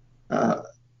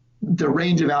the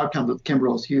range of outcomes with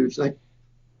Kimbrel is huge. Like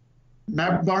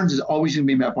Matt Barnes is always going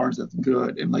to be Matt Barnes that's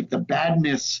good, and like the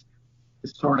badness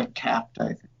is sort of capped. I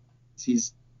think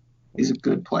he's a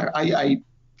good player. I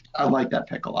like that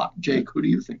pick a lot. Jake, who do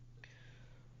you think?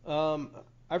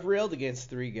 I've railed against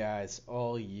 3 guys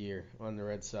all year on the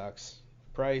Red Sox: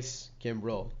 Price,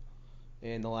 Kimbrel,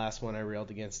 and the last one I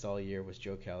railed against all year was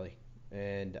Joe Kelly.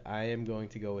 And I am going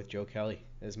to go with Joe Kelly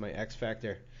as my X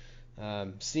factor.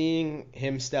 Seeing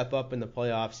him step up in the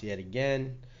playoffs yet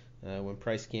again, when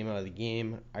Price came out of the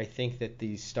game, I think that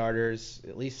these starters,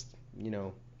 at least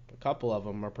a couple of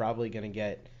them, are probably going to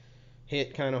get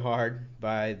hit kind of hard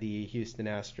by the Houston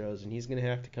Astros, and he's going to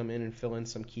have to come in and fill in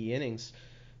some key innings.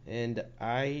 And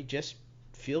I just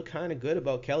feel kind of good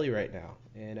about Kelly right now,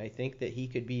 and I think that he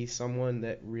could be someone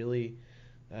that really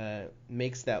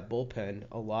makes that bullpen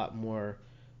a lot more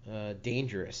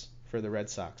dangerous for the Red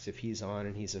Sox if he's on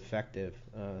and he's effective.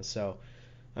 So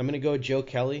I'm going to go Joe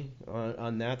Kelly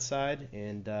on that side,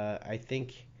 and I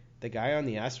think the guy on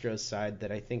the Astros side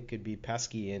that I think could be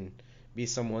pesky and be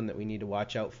someone that we need to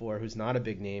watch out for, who's not a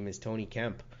big name, is Tony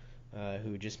Kemp,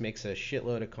 who just makes a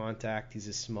shitload of contact. He's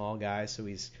a small guy, so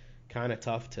he's kind of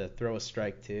tough to throw a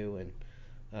strike to, and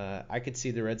I could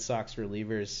see the Red Sox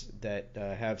relievers that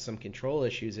have some control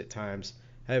issues at times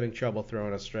having trouble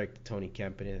throwing a strike to Tony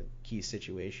Kemp in a key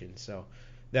situation. So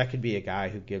that could be a guy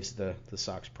who gives the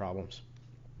Sox problems.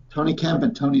 Tony Kemp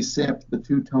and Tony Sipp, the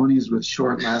 2 Tonys with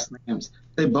short last names,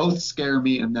 they both scare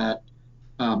me in that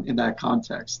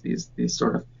context. These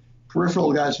sort of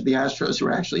peripheral guys for the Astros who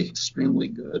are actually extremely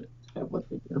good at what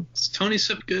they do. Is Tony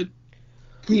Sipp good?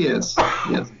 He is.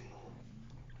 Yes.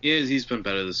 He's been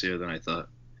better this year than I thought.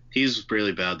 He's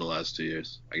really bad the last 2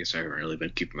 years. I guess I haven't really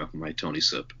been keeping up with my Tony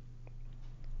Sipp.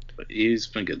 But he's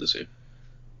been good this year.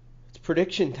 It's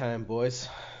prediction time, boys.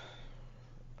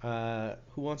 Who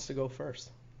wants to go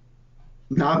first?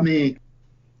 Not me.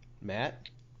 Matt?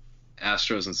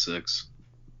 Astros in 6.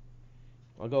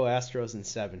 I'll go Astros in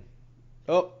 7.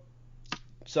 Oh,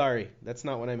 sorry. That's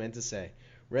not what I meant to say.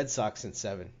 Red Sox in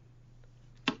 7.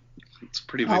 It's a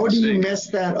pretty big How mistake. do you mess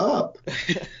that up?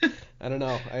 I don't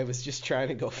know. I was just trying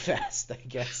to go fast, I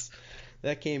guess.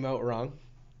 That came out wrong.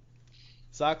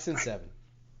 Sox in 7.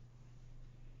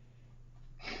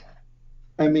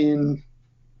 I mean,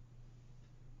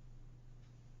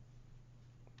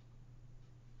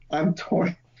 I'm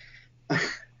torn.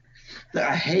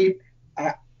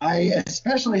 I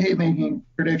especially hate making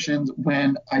predictions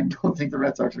when I don't think the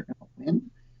Red Sox are going to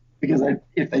win, because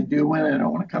if they do win, I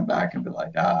don't want to come back and be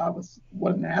like,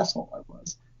 what an asshole I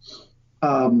was.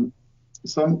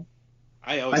 So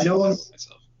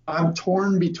I'm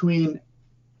torn between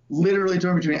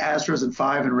Astros in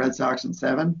 5 and Red Sox in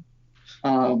 7.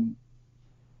 Come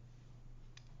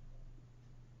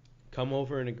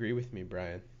over and agree with me,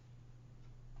 Brian.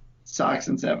 Sox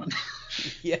in 7.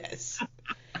 Yes.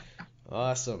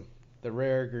 Awesome. The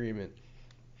rare agreement.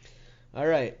 All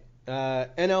right.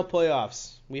 NL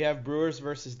playoffs. We have Brewers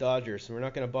versus Dodgers, so we're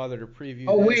not going to bother to preview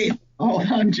Oh, this. wait. Hold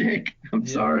on, Jake. I'm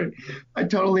sorry. I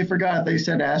totally forgot they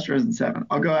said Astros in 7.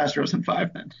 I'll go Astros in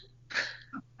 5 then.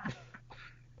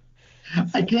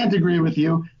 I can't agree with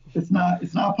you. It's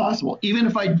not possible. Even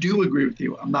if I do agree with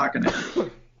you, I'm not going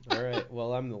to. All right.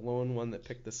 Well, I'm the lone one that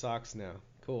picked the Sox now.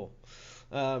 Cool.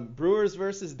 Brewers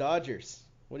versus Dodgers.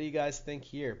 What do you guys think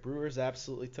here? Brewers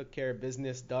absolutely took care of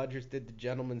business. Dodgers did the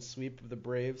gentleman's sweep of the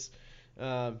Braves.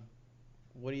 What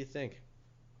do you think?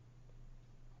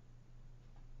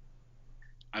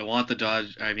 I want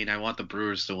the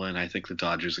Brewers to win. I think the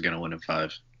Dodgers are going to win in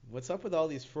 5. What's up with all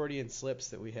these Freudian slips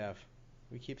that we have?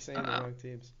 We keep saying the wrong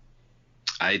teams.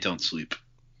 I don't sleep.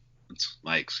 That's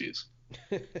my excuse.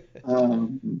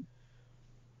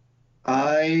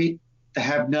 I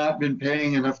have not been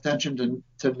paying enough attention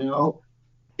to know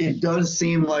it does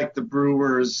seem like the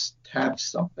Brewers have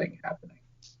something happening.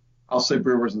 I'll say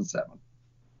Brewers in 7.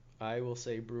 I will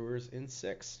say Brewers in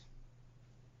 6.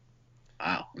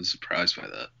 Wow, I'm surprised by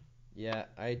that. Yeah,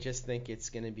 I just think it's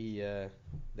going to be the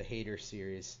Hader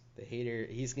series. The Hader,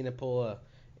 he's going to pull a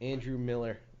Andrew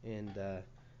Miller, and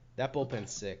that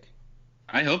bullpen's sick.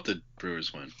 I hope the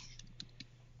Brewers win.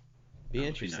 Be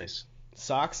interesting. Be nice.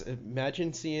 Sox,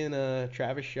 imagine seeing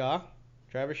Travis Shaw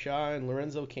and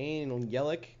Lorenzo Cain and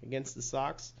Yelich against the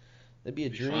Sox. That'd be a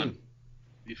dream. Fun.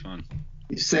 Be fun.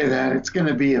 You say that, it's going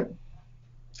to be a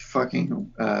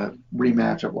fucking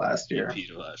rematch of last year.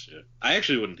 Repeat of last year. I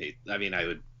actually wouldn't hate. I mean, I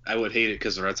would hate it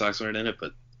because the Red Sox weren't in it,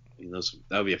 but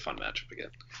that would be a fun matchup again.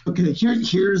 Okay,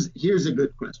 here's a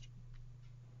good question.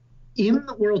 In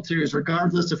the World Series,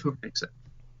 regardless of who makes it,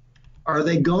 are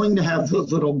they going to have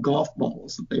those little golf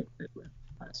balls that they played with?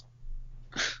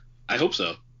 I hope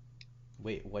so.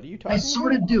 Wait, what are you talking about? I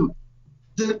sort of do.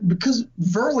 Because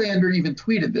Verlander even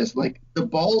tweeted this, like the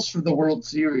balls for the World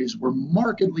Series were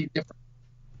markedly different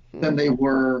than they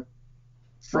were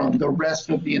from the rest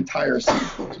of the entire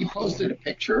season. He posted a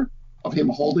picture of him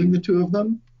holding the two of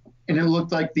them, and it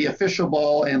looked like the official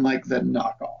ball and like the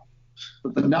knockoff.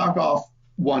 But the knockoff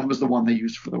one was the one they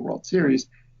used for the World Series.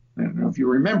 I don't know if you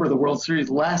remember, the World Series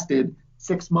lasted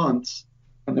 6 months,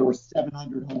 and there were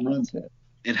 700 home runs hit.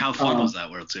 And how fun was that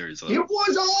World Series? Though? It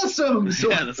was awesome. So,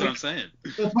 yeah, that's what I'm saying.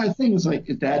 That's my thing. Is like,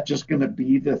 is that just going to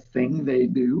be the thing they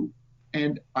do?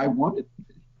 And I want it to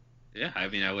be. Yeah, I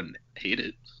mean, I wouldn't hate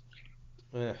it.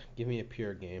 Give me a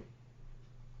pure game.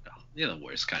 Oh, you're the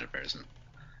worst kind of person.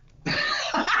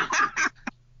 I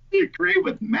agree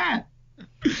with Matt.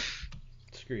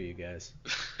 Screw you guys.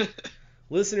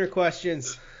 Listener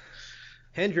questions.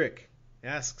 Hendrick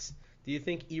asks, do you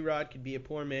think Erod could be a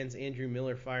poor man's Andrew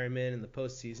Miller fireman in the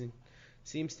postseason?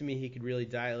 Seems to me he could really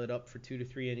dial it up for 2 to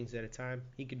 3 innings at a time.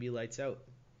 He could be lights out.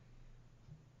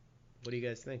 What do you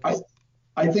guys think?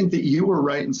 I think that you were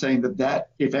right in saying that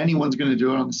if anyone's going to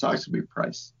do it on the Sox, it would be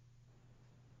Price.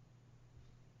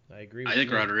 I agree. I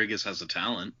think Rodriguez has the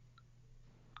talent.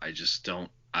 I just don't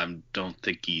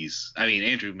think he's. I mean,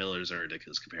 Andrew Miller's a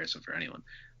ridiculous comparison for anyone,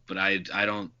 but I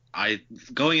don't.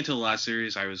 Going into the last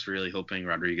series, I was really hoping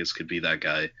Rodriguez could be that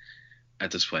guy.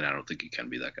 At this point, I don't think he can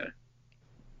be that guy.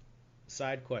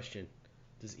 Side question: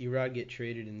 does Erod get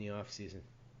traded in the offseason?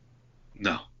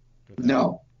 No. Okay.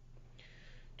 No.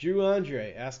 Drew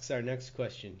Andre asks our next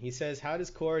question. He says, how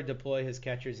does Cora deploy his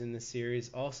catchers in this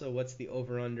series? Also, what's the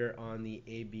over-under on the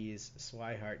AB's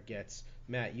Swihart gets?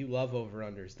 Matt, you love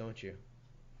over-unders, don't you?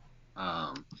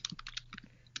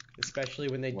 Especially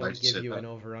when they don't give you an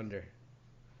over-under.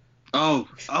 Oh,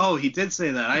 he did say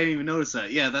that. I didn't even notice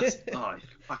that. Yeah, that's. I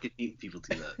fucking hate people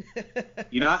do that.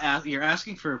 You're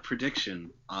asking for a prediction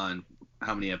on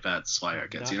how many at-bats Swihart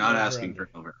gets. You're not asking for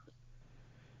over.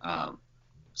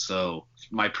 So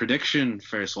my prediction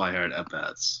for Swihart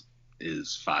at-bats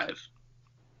is 5.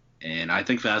 And I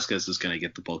think Vasquez is going to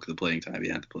get the bulk of the playing time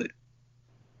behind the plate.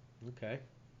 Okay.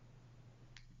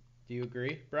 Do you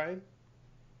agree, Brian?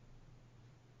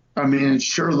 I mean, it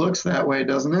sure looks that way,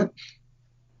 doesn't it?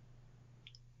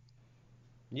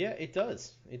 Yeah, it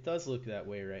does. It does look that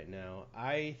way right now.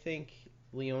 I think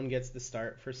Leon gets the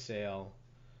start for Sale.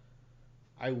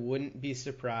 I wouldn't be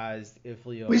surprised if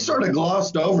Leon... We sort of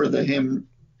glossed over him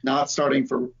not starting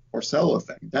for Porcello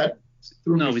thing. That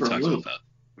threw me for a loop. We talked about that.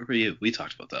 Where were you? We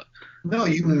talked about that. No,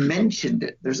 you mentioned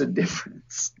it. There's a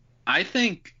difference. I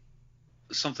think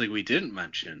something we didn't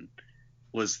mention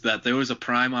was that there was a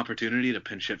prime opportunity to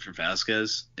pinch hit for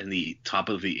Vasquez in the top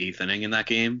of the 8th inning in that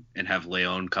game and have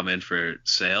Leon come in for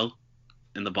Sale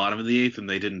in the bottom of the 8th, and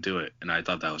they didn't do it. And I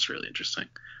thought that was really interesting.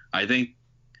 I think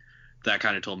that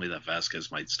kind of told me that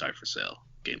Vasquez might start for Sale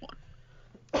game 1.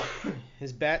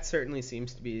 His bat certainly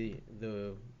seems to be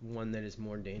the one that is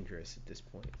more dangerous at this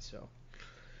point. So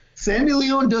Sandy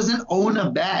Leon doesn't own a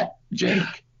bat,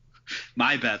 Jake.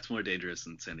 My bat's more dangerous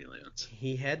than Sandy Leon's.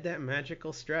 He had that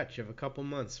magical stretch of a couple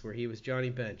months where he was Johnny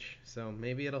Bench. So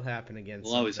maybe it'll happen again.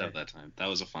 We'll always have that time. That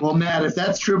was a fun Well, time. Matt, if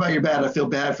that's true about your bat, I feel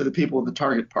bad for the people in the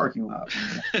Target parking lot.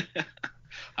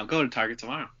 I'm going to Target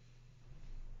tomorrow.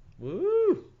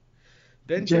 Woo!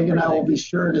 Ben Jake and I will Timberlake. be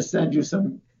sure to send you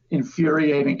some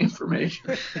infuriating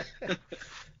information.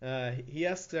 He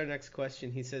asks our next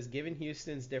question. He says, given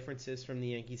Houston's differences from the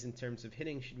Yankees in terms of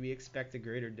hitting, should we expect a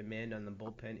greater demand on the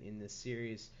bullpen in this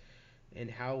series?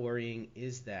 And how worrying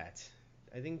is that?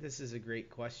 I think this is a great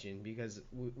question because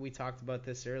we talked about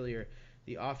this earlier.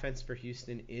 The offense for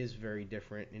Houston is very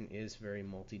different and is very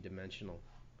multidimensional.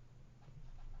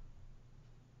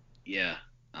 Yeah.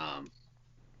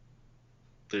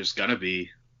 There's got to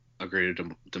be a greater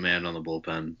demand on the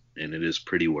bullpen, and it is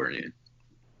pretty worrying.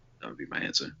 That would be my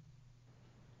answer.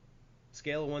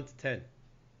 Scale of 1 to 10.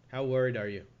 How worried are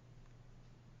you?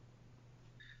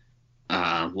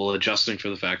 Well, adjusting for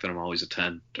the fact that I'm always a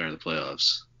 10 during the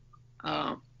playoffs.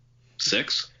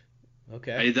 6.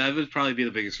 Okay. That would probably be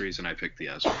the biggest reason I picked the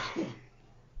Astros.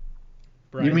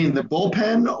 Brian? You mean the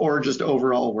bullpen or just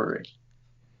overall worry?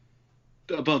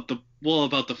 About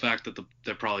the fact that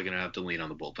they're probably going to have to lean on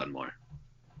the bullpen more.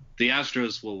 The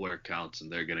Astros will work counts,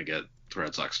 and they're going to get the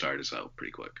Red Sox starters out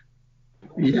pretty quick.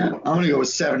 Yeah, I'm going to go with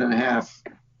 7.5.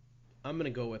 I'm going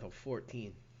to go with a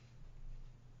 14.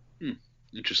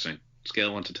 Interesting. Scale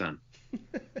of 1 to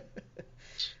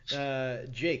 10.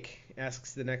 Jake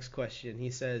asks the next question. He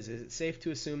says, is it safe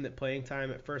to assume that playing time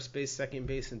at first base, second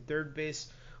base, and third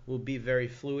base will be very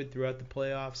fluid throughout the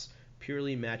playoffs,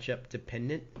 purely matchup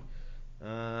dependent?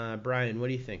 Brian, what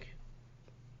do you think?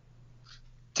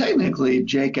 Technically,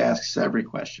 Jake asks every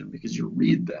question because you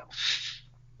read them.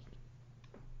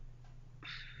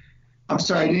 I'm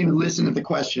sorry, I didn't even listen to the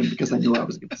question because I knew I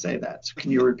was going to say that. So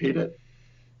can you repeat it?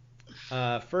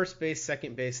 First base,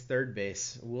 second base, third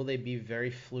base, will they be very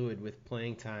fluid with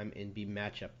playing time and be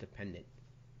matchup dependent?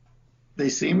 They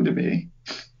seem to be.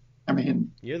 I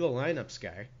mean, you're the lineups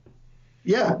guy.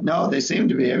 Yeah, no, they seem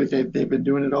to be. I mean, they've been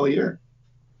doing it all year.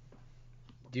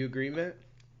 Do you agree, Matt?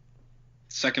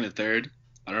 Second and third.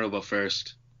 I don't know about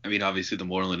first. I mean, obviously the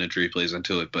Moreland injury plays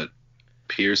into it, but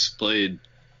Pierce played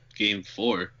game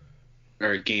 4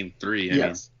 or game 3.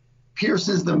 Yes. Pierce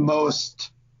is the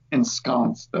most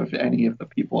ensconced of any of the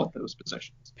people at those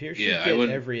positions. Pierce should get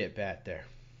every at bat there.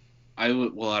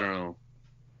 Well, I don't know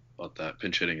about that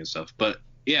pinch hitting and stuff, but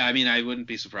yeah, I mean, I wouldn't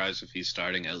be surprised if he's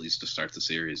starting at least to start the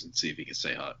series and see if he can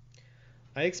stay hot.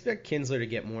 I expect Kinsler to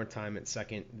get more time at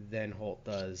second than Holt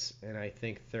does, and I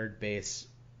think third base,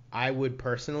 I would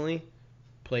personally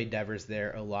play Devers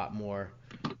there a lot more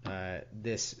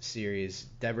this series.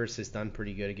 Devers has done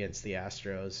pretty good against the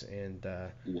Astros, and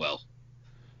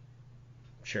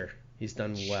sure, he's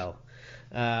done well.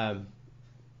 I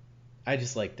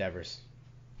just like Devers.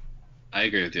 I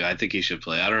agree with you. I think he should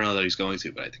play. I don't know that he's going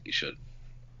to, but I think he should.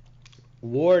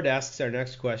 Ward asks our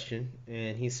next question,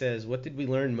 and he says, what did we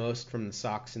learn most from the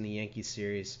Sox in the Yankees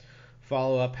series?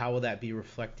 Follow up, how will that be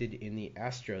reflected in the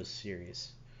Astros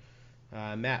series?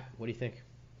 Matt, what do you think?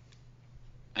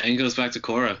 I think it goes back to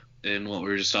Cora and what we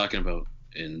were just talking about.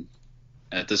 And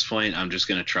at this point, I'm just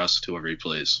going to trust whoever he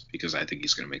plays because I think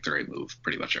he's going to make the right move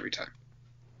pretty much every time.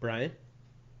 Brian?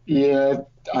 Yeah,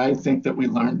 I think that we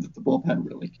learned that the bullpen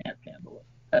really can't handle it.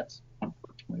 That's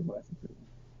unfortunately what I think we learned.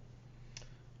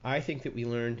 I think that we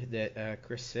learned that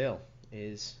Chris Sale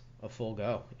is a full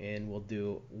go and will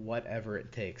do whatever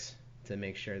it takes to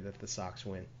make sure that the Sox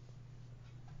win.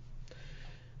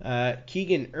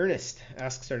 Keegan Ernest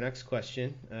asks our next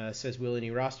question. Says, will any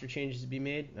roster changes be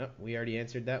made? Oh, we already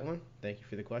answered that one. Thank you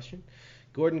for the question.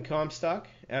 Gordon Comstock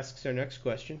asks our next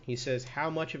question. He says, how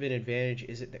much of an advantage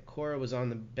is it that Cora was on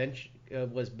the bench,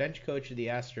 was bench coach of the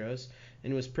Astros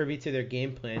and was privy to their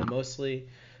game plan, mostly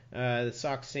the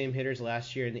Sox same hitters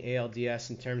last year in the ALDS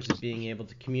in terms of being able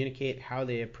to communicate how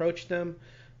they approach them?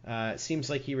 It seems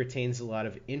like he retains a lot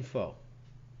of info.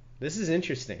 This is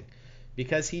interesting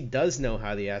because he does know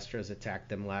how the Astros attacked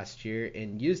them last year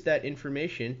and used that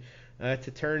information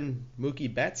to turn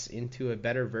Mookie Betts into a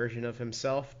better version of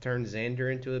himself, turn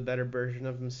Xander into a better version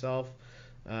of himself.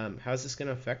 How's this going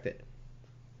to affect it?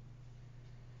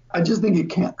 I just think it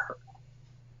can't hurt.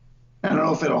 I don't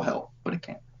know if it'll help, but it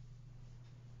can't.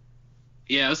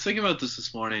 Yeah, I was thinking about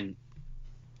this morning.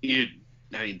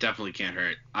 Definitely can't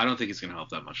hurt. I don't think it's going to help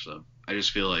that much, though. I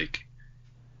just feel like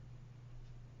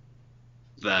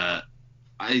that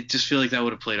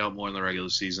would have played out more in the regular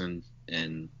season.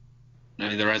 And I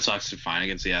mean, the Red Sox did fine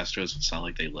against the Astros. It's not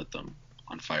like they lit them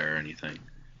on fire or anything.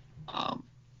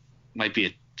 Might be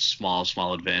a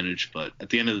small advantage, but at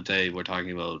the end of the day, we're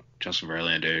talking about Justin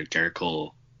Verlander, Garrett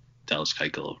Cole, Dallas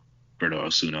Keuchel, Roberto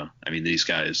Osuna. I mean, these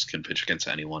guys can pitch against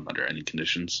anyone under any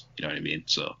conditions. You know what I mean?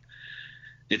 So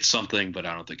it's something, but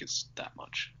I don't think it's that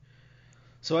much.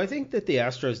 So I think that the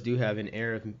Astros do have an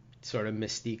air of sort of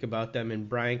mystique about them, and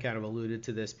Brian kind of alluded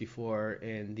to this before,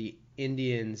 and the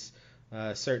Indians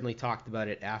certainly talked about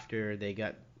it after they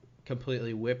got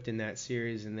completely whipped in that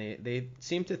series, and they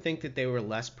seemed to think that they were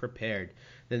less prepared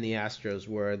than the Astros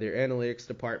were. Their analytics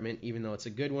department, even though it's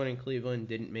a good one in Cleveland,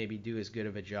 didn't maybe do as good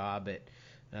of a job at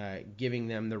giving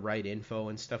them the right info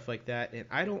and stuff like that. And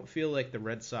I don't feel like the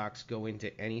Red Sox go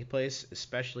into any place,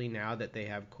 especially now that they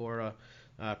have Cora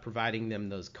providing them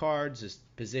those cards, as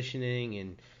positioning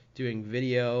and doing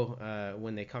video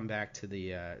when they come back to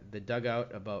the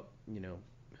dugout about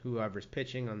whoever's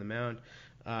pitching on the mound.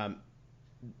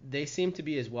 They seem to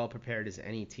be as well prepared as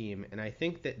any team, and I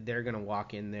think that they're going to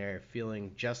walk in there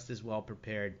feeling just as well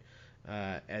prepared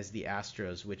as the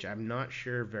Astros, which I'm not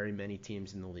sure very many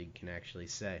teams in the league can actually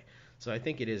say. So I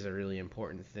think it is a really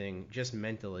important thing, just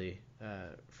mentally,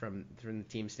 from the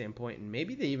team standpoint, and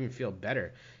maybe they even feel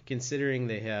better considering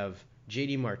they have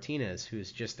JD Martinez,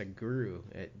 who's just a guru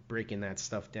at breaking that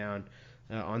stuff down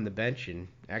on the bench and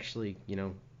actually,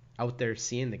 out there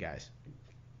seeing the guys.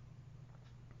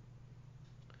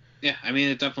 Yeah, I mean,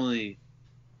 it definitely.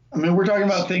 I mean, we're talking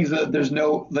about things that there's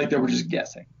no, like, that we're just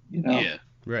guessing, Yeah.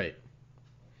 Right.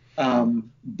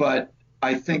 But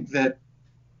I think that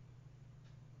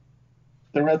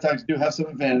the Red Sox do have some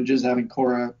advantages, having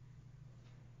Cora,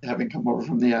 having come over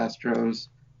from the Astros.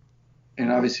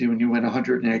 And obviously, when you win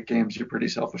 108 games, you're pretty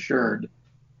self-assured.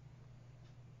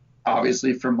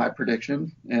 Obviously, from my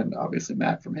prediction, and obviously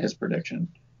Matt from his prediction.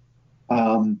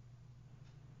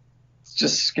 It's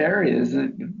just scary,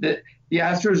 isn't it? The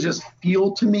Astros just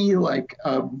feel to me like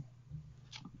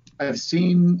I've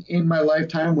seen in my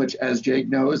lifetime, which, as Jake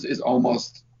knows, is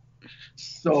almost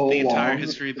so the entire long,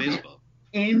 history of baseball.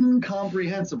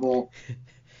 Incomprehensible.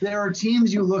 There are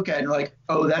teams you look at and you're like,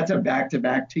 oh, that's a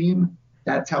back-to-back team.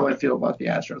 That's how I feel about the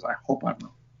Astros. I hope I'm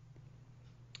wrong.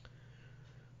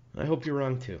 I hope you're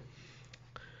wrong, too.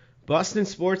 Boston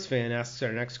sports fan asks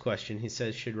our next question. He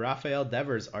says, should Rafael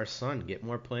Devers, our son, get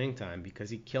more playing time because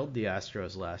he killed the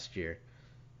Astros last year?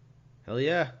 Hell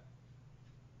yeah.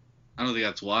 I don't think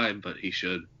that's why, but he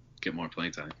should get more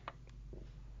playing time.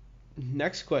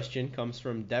 Next question comes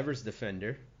from Devers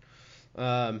defender,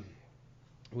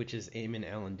 which is Eamon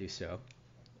Allen Dussault.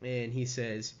 And he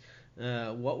says,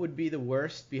 what would be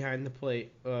worse behind the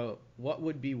plate,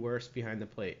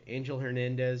 Angel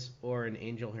Hernandez or an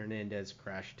Angel Hernandez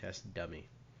crash test dummy?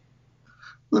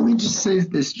 Let me just say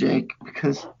this, Jake,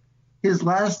 because his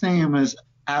last name is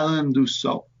Allen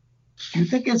Dussault. Do you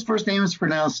think his first name is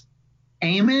pronounced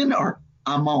Eamon or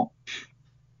Amon?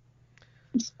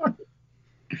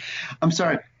 I'm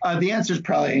sorry. The answer is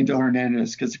probably Angel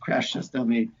Hernandez because the crash test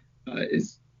dummy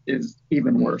is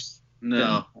even worse.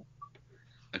 No.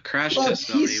 A crash test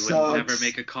dummy would never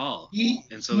make a call,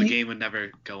 and so the game would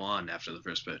never go on after the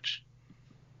first pitch.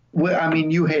 Well, I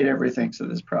mean, you hate everything, so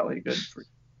this is probably good for you.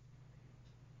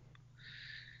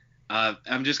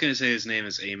 I'm just going to say his name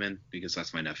is Eamon because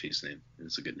that's my nephew's name.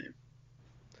 It's a good name.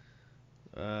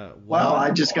 Wow,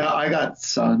 I got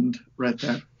sunned right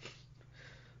there.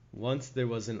 Once there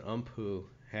was an ump who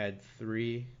had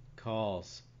 3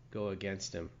 calls go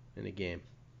against him in a game.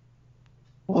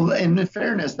 Well, in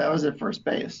fairness, that was at first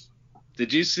base.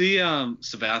 Did you see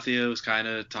Sabathia was kind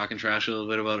of talking trash a little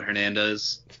bit about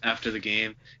Hernandez after the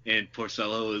game, and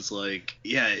Porcello was like,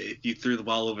 "Yeah, if you threw the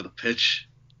ball over the pitch,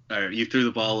 or you threw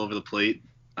the ball over the plate,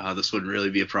 this wouldn't really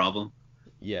be a problem."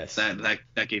 Yes.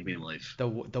 That gave me life. The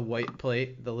white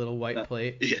plate, the little white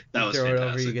plate. Yeah, that was throw fantastic.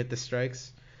 it over, you get the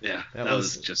strikes. Yeah, that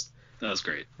was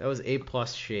great. That was A+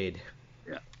 shade.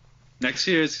 Yeah. Next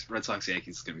year's Red Sox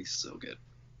Yankees is gonna be so good.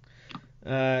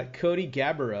 Cody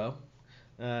Gabbero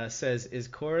says, is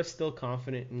Cora still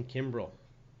confident in Kimbrel?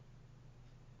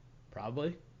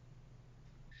 Probably.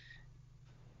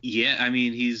 Yeah, I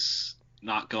mean, he's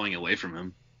not going away from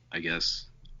him, I guess.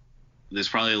 There's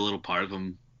probably a little part of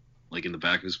him, like, in the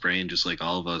back of his brain, just like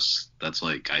all of us, that's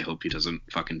like, I hope he doesn't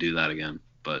fucking do that again.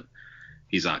 But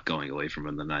he's not going away from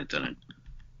him in the 9th inning.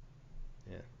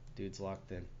 Yeah, dude's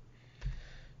locked in.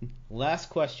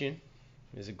 Last question.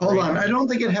 Hold on, I don't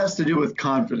think it has to do with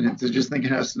confidence. I just think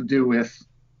it has to do with,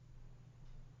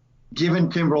 given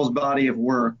Kimbrel's body of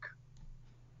work,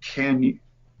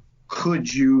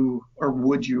 could you or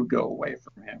would you go away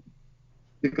from him?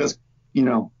 Because,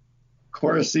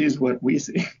 Cora sees what we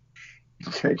see.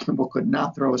 Craig Kimbrel could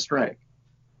not throw a strike.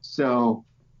 So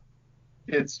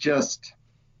it's just,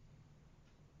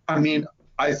 I mean,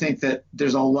 I think that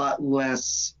there's a lot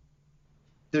less.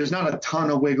 There's not a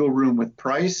ton of wiggle room with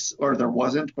Price, or there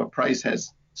wasn't, but Price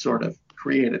has sort of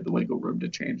created the wiggle room to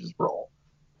change his role.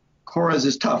 Cora's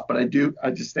is tough, but I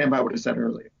just stand by what I said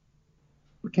earlier.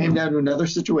 We came down to another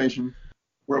situation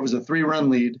where it was a 3-run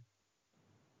lead,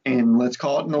 and let's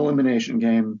call it an elimination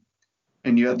game,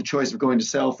 and you have the choice of going to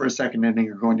Sale for a second inning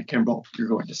or going to Kimbrel. You're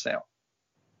going to Sale.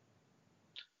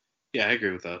 Yeah, I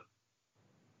agree with that.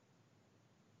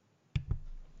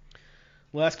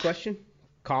 Last question.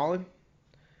 Colin?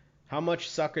 How much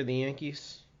suck are the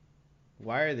Yankees?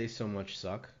 Why are they so much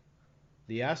suck?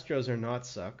 The Astros are not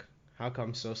suck. How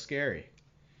come so scary?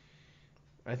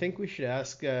 I think we should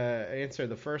answer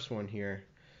the first one here.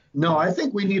 No, I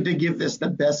think we need to give this the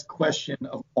best question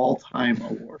of all time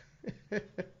award. It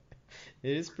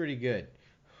is pretty good.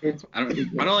 It's I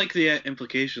don't like the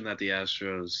implication that the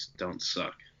Astros don't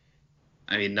suck.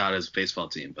 I mean, not as a baseball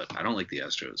team, but I don't like the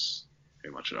Astros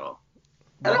very much at all.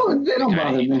 They don't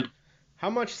bother me. How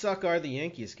much suck are the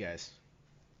Yankees, guys?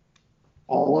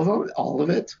 All of them, all of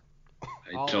it.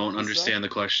 I don't understand the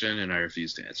question, and I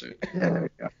refuse to answer it. Yeah, there you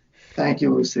go. Thank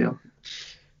you, Lucille.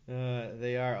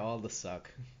 They are all the suck.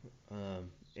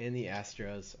 And the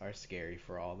Astros are scary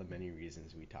for all the many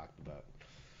reasons we talked about.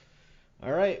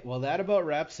 All right, well, that about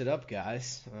wraps it up,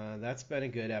 guys. That's been a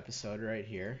good episode right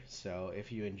here. So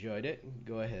if you enjoyed it,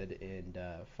 go ahead and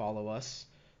follow us.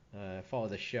 Follow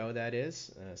the show, that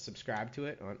is. Subscribe to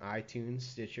it on iTunes,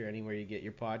 Stitcher, anywhere you get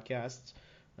your podcasts.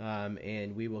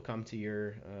 And we will come to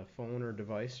your phone or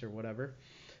device or whatever.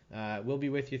 We'll be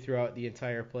with you throughout the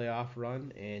entire playoff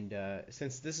run. And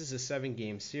since this is a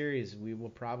 7-game series, we will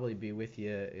probably be with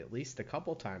you at least a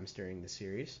couple times during the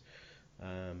series.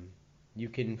 You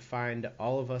can find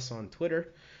all of us on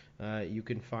Twitter. You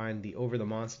can find the Over the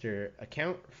Monster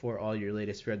account for all your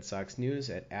latest Red Sox news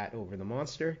at Over the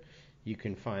Monster. You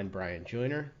can find Bryan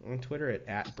Joiner on Twitter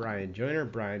at Bryan Joiner,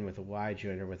 Bryan with a Y,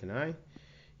 Joiner with an I.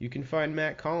 You can find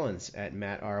Matt Collins at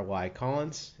Matt R.Y.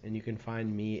 Collins, and you can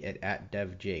find me at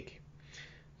DevJake.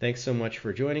 Thanks so much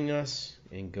for joining us,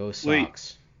 and go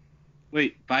Sox.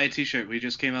 Wait, buy a t-shirt. We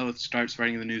just came out with Start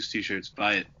Spreading the News t-shirts.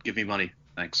 Buy it. Give me money.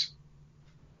 Thanks.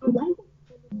 I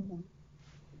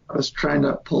was trying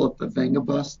to pull up the Venga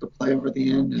bus to play over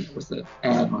the end, and it was an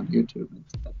ad on YouTube.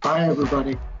 Bye,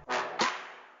 everybody.